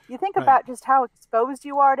you think about just how exposed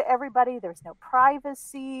you are to everybody. There's no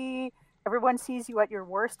privacy. Everyone sees you at your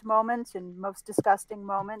worst moments and most disgusting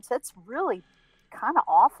moments. It's really kind of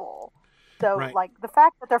awful. So like the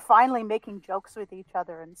fact that they're finally making jokes with each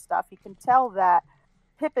other and stuff, you can tell that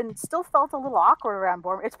Pippin still felt a little awkward around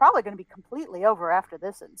Boromir. It's probably going to be completely over after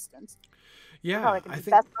this instance. Yeah, I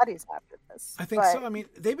think best buddies after this. I think so. I mean,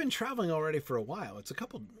 they've been traveling already for a while. It's a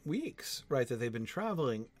couple weeks, right, that they've been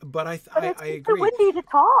traveling. But I agree. Too windy to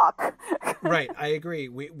talk. Right, I agree.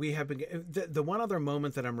 We have been. The one other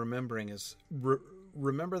moment that I'm remembering is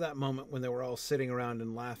remember that moment when they were all sitting around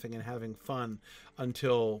and laughing and having fun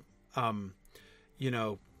until,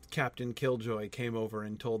 Captain Killjoy came over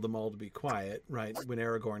and told them all to be quiet, right? When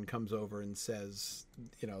Aragorn comes over and says,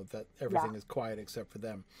 that everything is quiet except for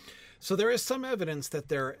them. So there is some evidence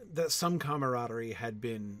that some camaraderie had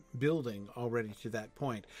been building already to that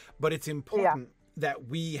point, but it's important that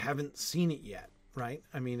we haven't seen it yet, right?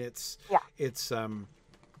 I mean, if it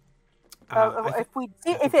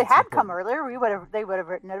had come earlier, they would have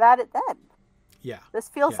written about it then. Yeah. This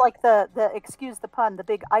feels like the excuse the pun, the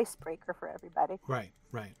big icebreaker for everybody. Right.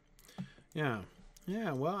 Yeah.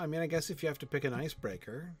 Well, I mean, I guess if you have to pick an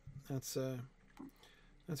icebreaker, that's pretty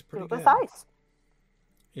good. With ice.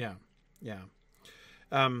 Yeah.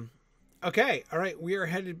 Okay, all right. We are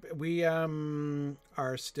headed. We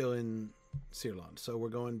are still in Searland, so we're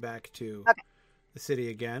going back to the city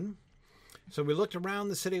again. So we looked around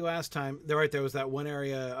the city last time. There was that one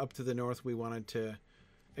area up to the north we wanted to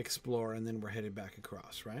explore, and then we're headed back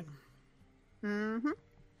across, right? Mm-hmm.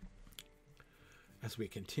 As we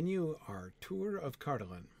continue our tour of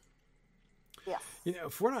Cardolan. Yes. You know,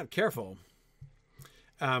 if we're not careful,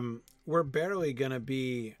 we're barely going to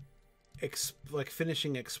be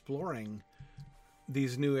finishing exploring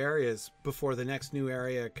these new areas before the next new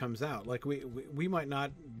area comes out. Like we might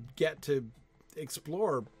not get to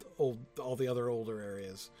explore all the other older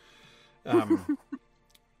areas.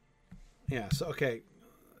 Yeah. So okay.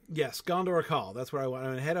 Yes, Gondor Hall. That's where I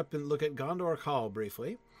want to head up and look at Gondor Hall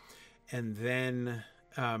briefly, and then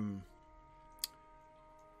Gondor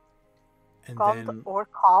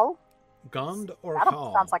Hall. Gondor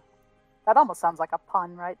Hall. That almost sounds like a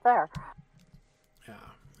pun right there. Yeah.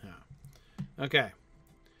 Okay.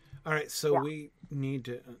 All right. So we need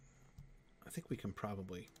to. I think I can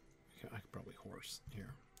probably horse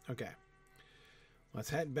here. Okay. Let's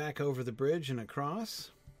head back over the bridge and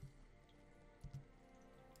across.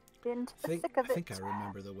 Into the thick of it. I think I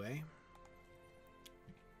remember the way.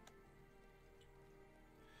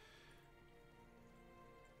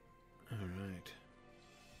 All right.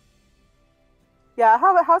 Yeah,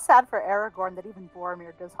 how sad for Aragorn that even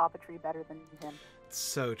Boromir does hobbitry better than him. It's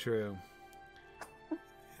so true.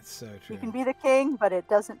 It's so true. You can be the king, but it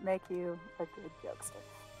doesn't make you a good jokester.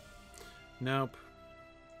 Nope.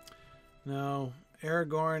 No,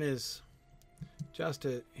 Aragorn is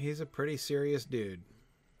he's a pretty serious dude.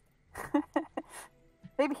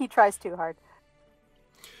 Maybe he tries too hard.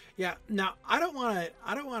 Yeah. Now I don't want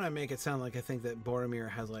to make it sound like I think that Boromir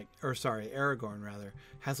Aragorn rather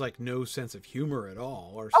has like no sense of humor at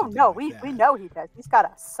all or something. Oh no, we know he does. He's got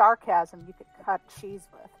a sarcasm you could cut cheese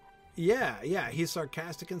with. Yeah, he's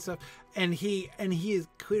sarcastic and stuff, and he is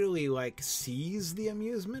clearly like sees the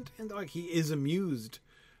amusement and like he is amused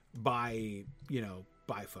by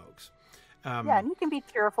folks. And he can be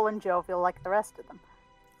cheerful and jovial like the rest of them.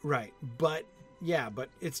 Right, but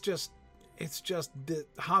it's just the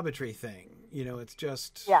hobbitry thing, it's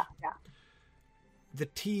just the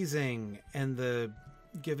teasing and the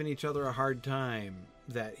giving each other a hard time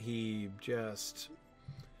that he just.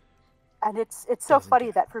 And it's so funny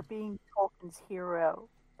that for being Tolkien's hero,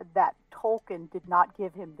 that Tolkien did not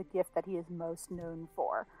give him the gift that he is most known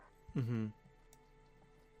for. Mm-hmm.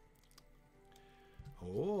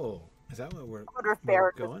 Oh, is that what we're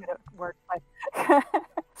going?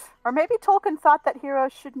 Or maybe Tolkien thought that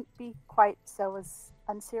heroes shouldn't be quite so as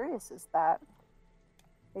unserious as that.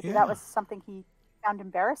 Maybe that was something he found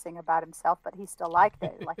embarrassing about himself, but he still liked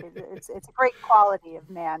it. Like it's a great quality of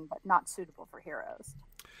man, but not suitable for heroes.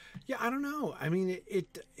 Yeah, I don't know. I mean,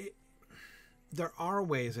 it there are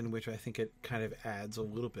ways in which I think it kind of adds a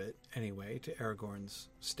little bit anyway to Aragorn's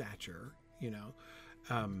stature,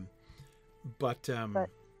 but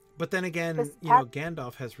then again,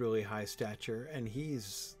 Gandalf has really high stature, and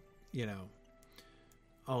he's,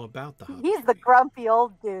 all about the hobbitry. He's the grumpy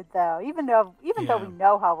old dude, though. Even though we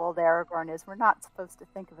know how old Aragorn is, we're not supposed to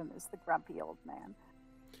think of him as the grumpy old man.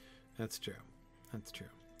 That's true.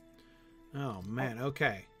 Oh man.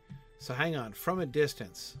 Okay. So hang on. From a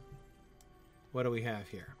distance, what do we have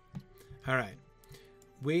here? All right.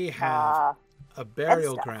 We have a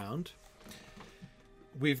burial ground.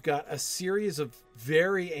 We've got a series of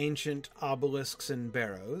very ancient obelisks and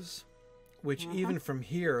barrows, which even from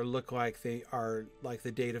here look like they are like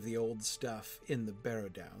the date of the old stuff in the Barrow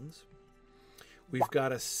Downs. We've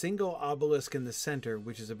got a single obelisk in the center,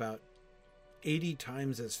 which is about 80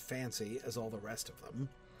 times as fancy as all the rest of them.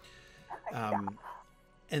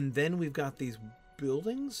 And then we've got these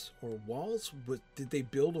buildings or walls. Did they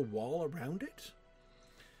build a wall around it?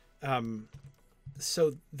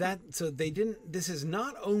 So they didn't. This is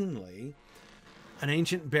not only an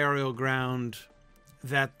ancient burial ground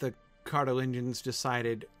that the Cardolingians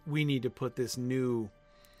decided we need to put this new,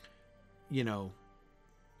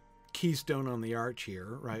 keystone on the arch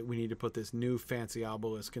here, right? We need to put this new fancy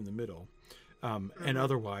obelisk in the middle, and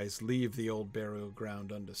otherwise leave the old burial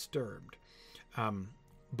ground undisturbed.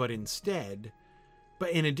 But in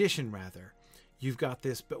addition, you've got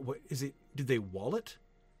this. But what is it? Did they wall it?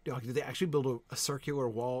 Did they actually build a circular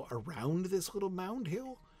wall around this little mound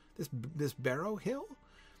hill, this barrow hill?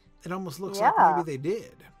 It almost looks like maybe they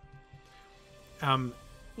did.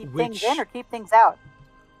 Keep things in or keep things out.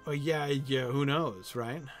 Oh yeah. Who knows,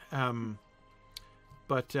 right?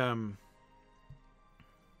 But let's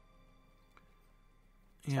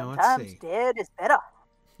see. Dead is better.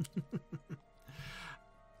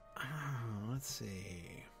 Let's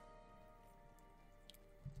see.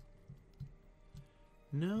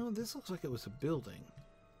 No, this looks like it was a building.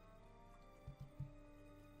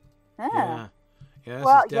 Yeah. Yeah,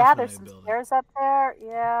 Well, this is yeah, definitely there's a some building. stairs up there.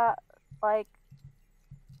 Yeah, like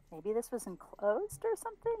maybe this was enclosed or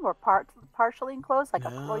something, or partially enclosed, like a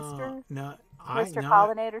No, cloister, no, cloister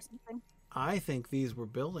colonnade or something. I think these were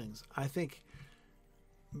buildings. I think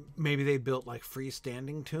maybe they built like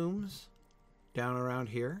freestanding tombs down around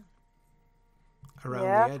here, around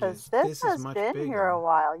Yeah, the because edges. this This is has much been here bigger. a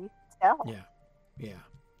while. You can tell. Yeah, yeah,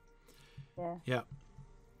 Yeah. yeah,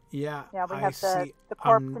 yeah. Yeah, we I have the see.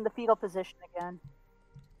 corpse in the fetal position again.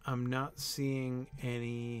 I'm not seeing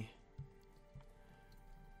any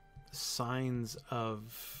signs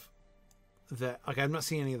of that. Like, I'm not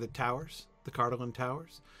seeing any of the towers, the Cardolan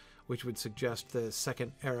towers, which would suggest the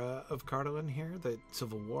second era of Cardolan here, the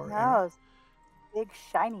Civil War era. No, big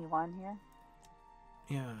shiny one here.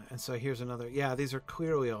 Yeah, and so here's another. Yeah, these are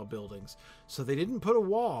clearly all buildings. So they didn't put a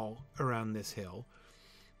wall around this hill.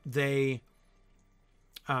 They,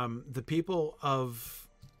 the people of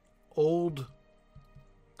old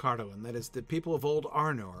Cardolan, that is, the people of old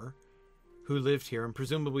Arnor, who lived here and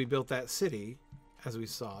presumably built that city, as we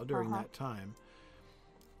saw during that time,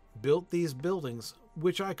 built these buildings,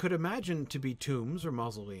 which I could imagine to be tombs or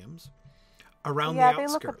mausoleums, around the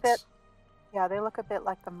outskirts. They look a bit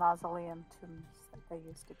like the mausoleum tombs that they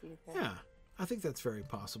used to be there. Yeah, I think that's very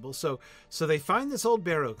possible. So they find this old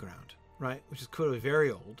burial ground, right, which is clearly very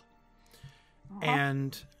old,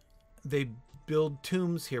 and they build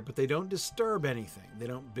tombs here, but they don't disturb anything. They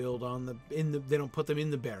don't build they don't put them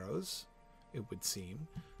in the barrows, it would seem,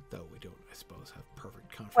 though we don't, I suppose, have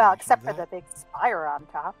perfect confirmation. Well, except for the big spire on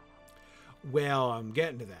top. Well, I'm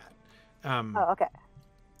getting to that. Okay.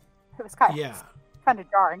 It was kind of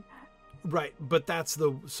jarring. Right, but this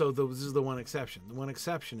is the one exception. The one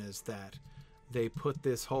exception is that they put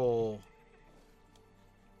this whole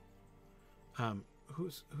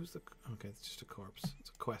who's the okay, it's just a corpse.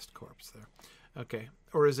 It's a quest corpse there. Okay.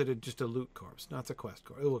 Or is it just a loot corpse? No, it's a quest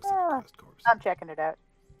corpse. It looks like a quest corpse. I'm checking it out.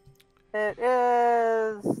 It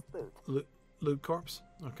is loot. Loot corpse?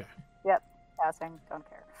 Okay. Yep. Passing. Don't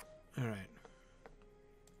care. All right.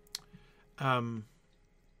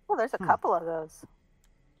 Well, there's a couple of those.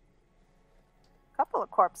 Couple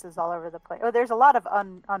of corpses all over the place. Oh, there's a lot of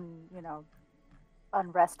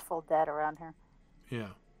unrestful dead around here.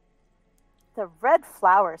 Yeah. The red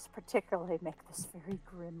flowers particularly make this very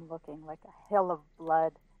grim looking, like a hill of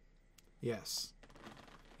blood. Yes.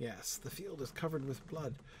 Yes, the field is covered with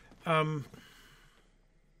blood. Like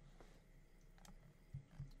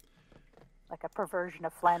a perversion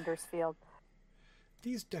of Flanders Field.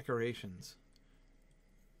 These decorations.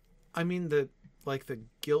 I mean, the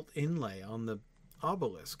gilt inlay on the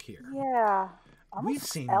obelisk here. Yeah. We've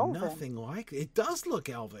seen nothing like it. Does look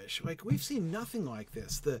elvish. Like, we've seen nothing like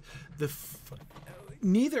this.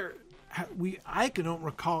 I don't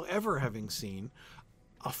recall ever having seen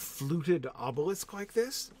a fluted obelisk like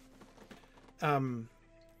this. We haven't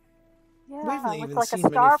even seen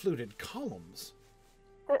many fluted columns.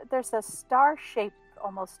 There's a star shape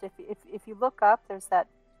almost. If you look up, there's that.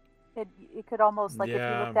 It could almost, like, if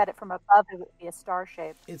you looked at it from above, it would be a star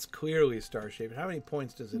shape. It's clearly a star shape. How many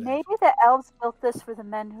points does it have? Maybe the elves built this for the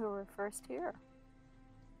men who were first here.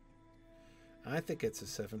 I think it's a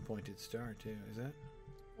 7-pointed star too. Is that?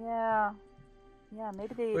 Yeah,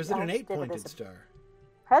 maybe the. Or is it an 8-pointed star?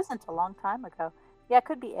 Present a long time ago. Yeah, it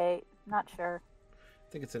could be 8. Not sure.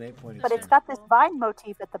 I think it's an 8-pointed star. But it's got this vine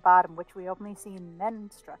motif at the bottom, which we only see in men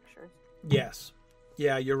structures. Yes.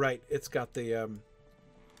 Yeah, you're right. It's got the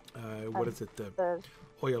what is it? The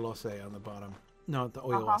Oyolose on the bottom. No, the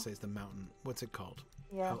Oyolose is the mountain. What's it called?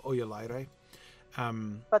 Yeah. Oyolaire.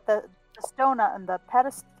 But the stone on the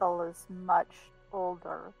pedestal is much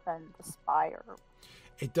older than the spire.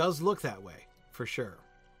 It does look that way, for sure.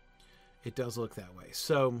 It does look that way.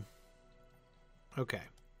 So, okay.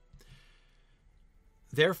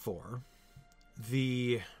 Therefore,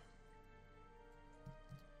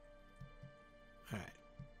 all right.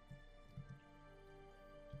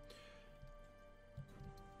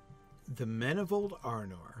 The men of old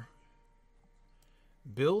Arnor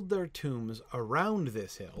build their tombs around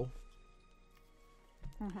this hill,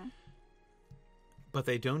 but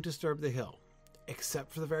they don't disturb the hill,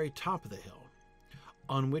 except for the very top of the hill,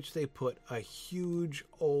 on which they put a huge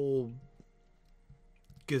old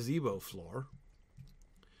gazebo floor,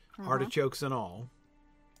 artichokes and all,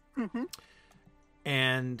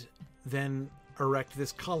 and then erect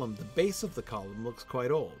this column. The base of the column looks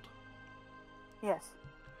quite old. Yes.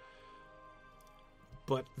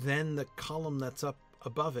 But then the column that's up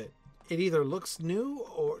above it, it either looks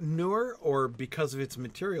newer, or because of its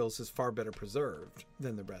materials is far better preserved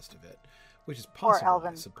than the rest of it, which is possible, or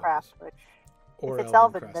elven I suppose. craft, which Or if it's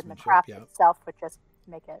elven elven, then the craftsmanship, craft yeah. itself would just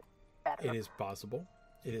make it better. It is possible.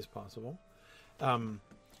 It is possible.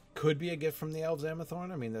 Could be a gift from the elves,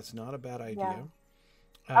 Amathorn. I mean, that's not a bad idea.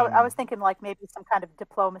 Yeah. I was thinking like maybe some kind of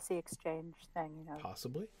diplomacy exchange thing, you know.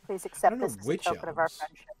 Possibly. Please I accept don't know this as a which token of our elves.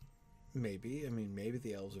 friendship. Maybe. I mean, maybe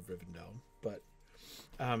the elves of Rivendell, but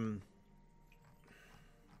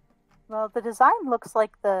Well, the design looks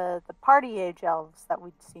like the party age elves that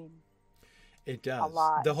we'd seen. it does. A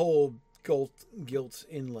lot. The whole gilt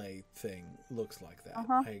inlay thing looks like that.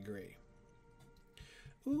 Uh-huh. I agree.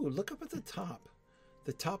 Ooh, look up at the top.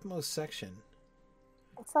 The topmost section.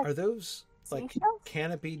 It's like Are those like seashells?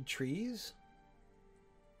 canopied trees?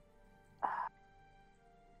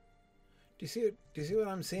 Do you see what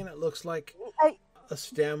I'm seeing? It looks like a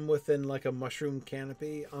stem within like a mushroom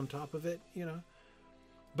canopy on top of it, you know.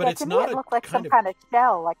 But it's to not. Me it looked like some kind of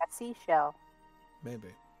shell, like a seashell. Maybe.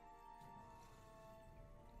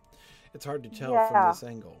 It's hard to tell Yeah. from this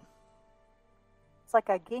angle. It's like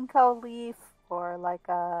a ginkgo leaf, or like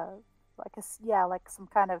some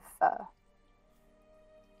kind of.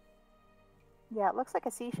 Yeah, it looks like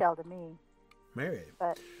a seashell to me. Maybe.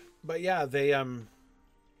 But yeah, they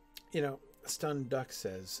you know, Stunned Duck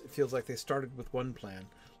says it feels like they started with one plan,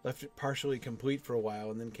 left it partially complete for a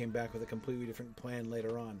while, and then came back with a completely different plan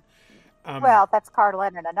later on. Well, that's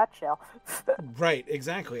Carlin in a nutshell. Right,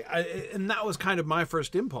 exactly. And that was kind of my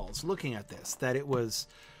first impulse looking at this, that it was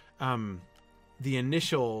the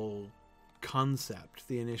initial concept,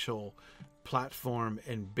 the initial platform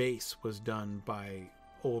and base was done by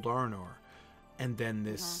old Arnor, and then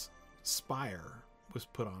this spire was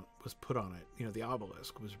put on it. You know, the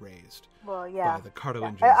obelisk was raised by the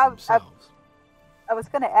Cardolingians themselves. I was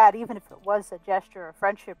going to add, even if it was a gesture of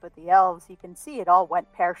friendship with the elves, you can see it all went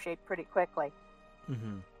pear-shaped pretty quickly.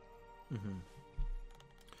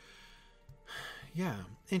 Yeah,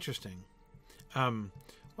 interesting. We'll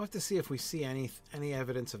have to see if we see any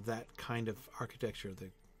evidence of that kind of architecture,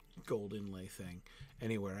 the gold inlay thing,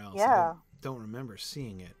 anywhere else. Yeah. I don't remember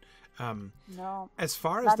seeing it. No. As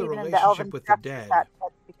far as the relationship with the dead.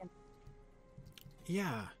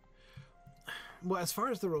 Yeah. Well, as far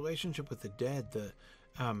as the relationship with the dead,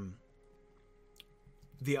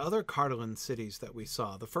 the other Cardolan cities that we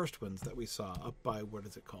saw, the first ones that we saw up by, what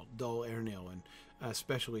is it called? Dol Ernil, and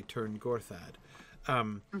especially Turn Gorthad,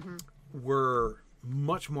 were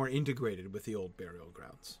much more integrated with the old burial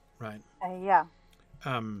grounds, right? Yeah.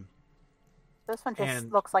 This one just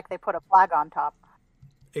looks like they put a flag on top.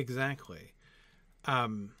 Exactly.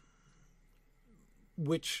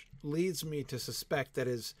 Which leads me to suspect that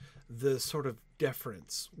is the sort of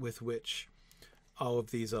deference with which all of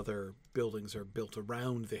these other buildings are built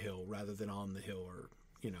around the hill rather than on the hill, or,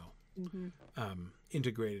 you know,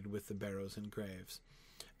 integrated with the barrows and graves,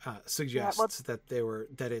 suggests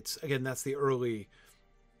that it's, again, that's the early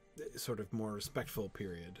sort of more respectful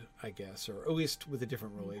period, I guess, or at least with a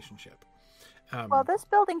different relationship. Well, this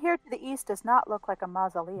building here to the east does not look like a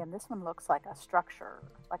mausoleum. This one looks like a structure,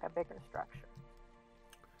 like a bigger structure.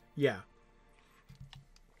 Yeah.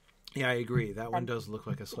 Yeah, I agree. That one does look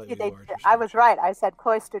like a slightly larger structure. I was right. I said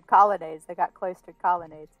cloistered colonnades. They got cloistered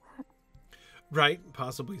colonnades. Right,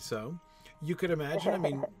 possibly so. You could imagine, I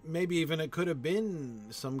mean, maybe even it could have been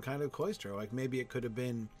some kind of cloister. Like maybe it could have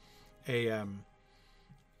been a,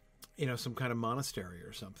 you know, some kind of monastery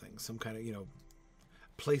or something. Some kind of, you know,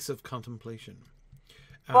 place of contemplation.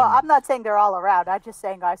 Well, I'm not saying they're all around. I'm just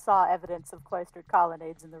saying I saw evidence of cloistered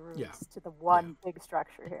colonnades in the roofs to the one big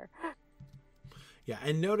structure here. Yeah,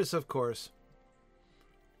 and notice, of course,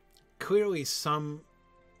 clearly some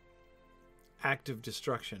active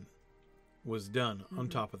destruction was done on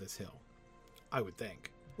top of this hill, I would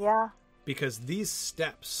think. Yeah. Because these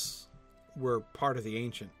steps were part of the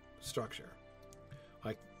ancient structure.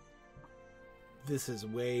 Like, this is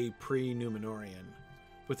way pre-Numenorian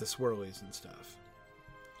with the swirlies and stuff.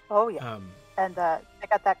 Oh, yeah. And they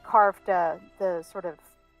got that carved, the sort of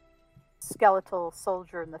skeletal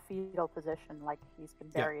soldier in the fetal position, like he's been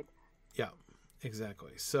buried. Yeah,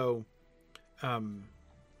 exactly. So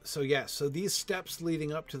these steps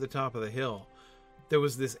leading up to the top of the hill, there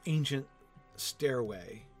was this ancient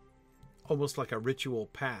stairway, almost like a ritual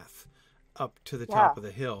path up to the top of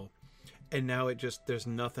the hill. And now there's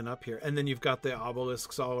nothing up here. And then you've got the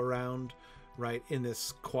obelisks all around, right, in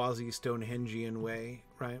this quasi-Stonehengian way,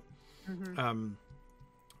 right?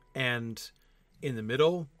 And in the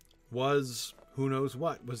middle was who knows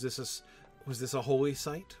what. Was this a holy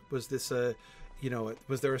site? Was this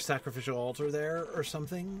was there a sacrificial altar there or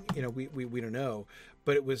something? You know, we don't know.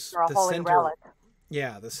 But it was the center. Relic.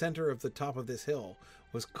 Yeah, the center of the top of this hill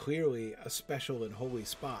was clearly a special and holy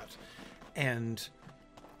spot. and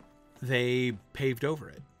they paved over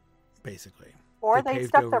it, basically. Or they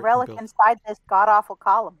stuck the relic inside this god-awful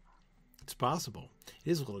column. It's possible.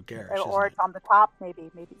 It is a little garish, or it's on the top, maybe.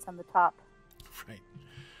 Maybe it's on the top. Right.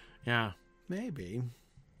 Yeah, maybe.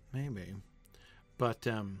 But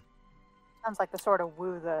sounds like the sort of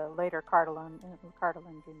woo the later Cardolingians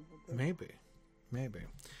would do. Maybe.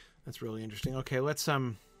 That's really interesting. Okay, let's No,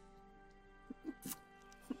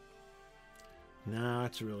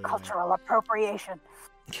 it's really cultural appropriation.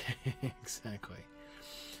 Exactly.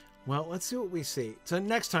 Well, let's see what we see. So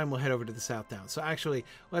next time we'll head over to the South Downs. So actually,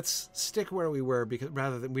 let's stick where we were, because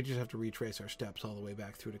rather than we just have to retrace our steps all the way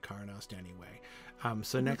back through to Carnost anyway.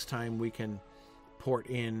 Next time we can port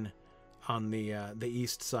in on the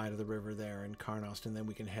east side of the river there in Carnost, and then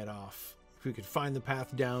we can head off. If we could find the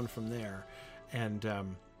path down from there, and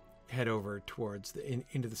head over towards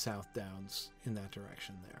into the South Downs in that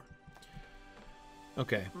direction there.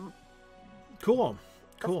 Okay. Cool.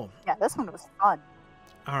 Yeah, this one was fun.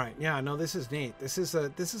 All right. Yeah, no, this is neat. This is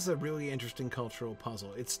a really interesting cultural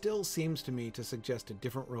puzzle. It still seems to me to suggest a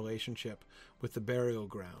different relationship with the burial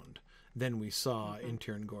ground than we saw in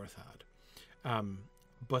Tirn Gorthad.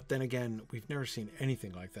 But then again, we've never seen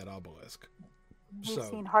anything like that obelisk. We've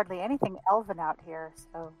seen hardly anything elven out here,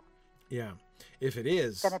 so... Yeah. If it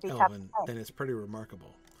is elven, then it's pretty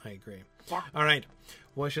remarkable. I agree. Yeah. All right.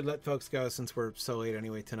 Well, I should let folks go since we're so late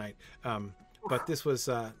anyway tonight. But this was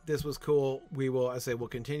cool. We will, we'll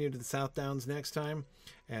continue to the South Downs next time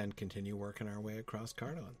and continue working our way across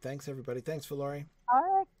Cardon. Thanks, everybody. Thanks, Valori.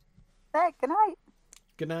 All right. Good night.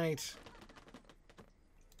 Good night.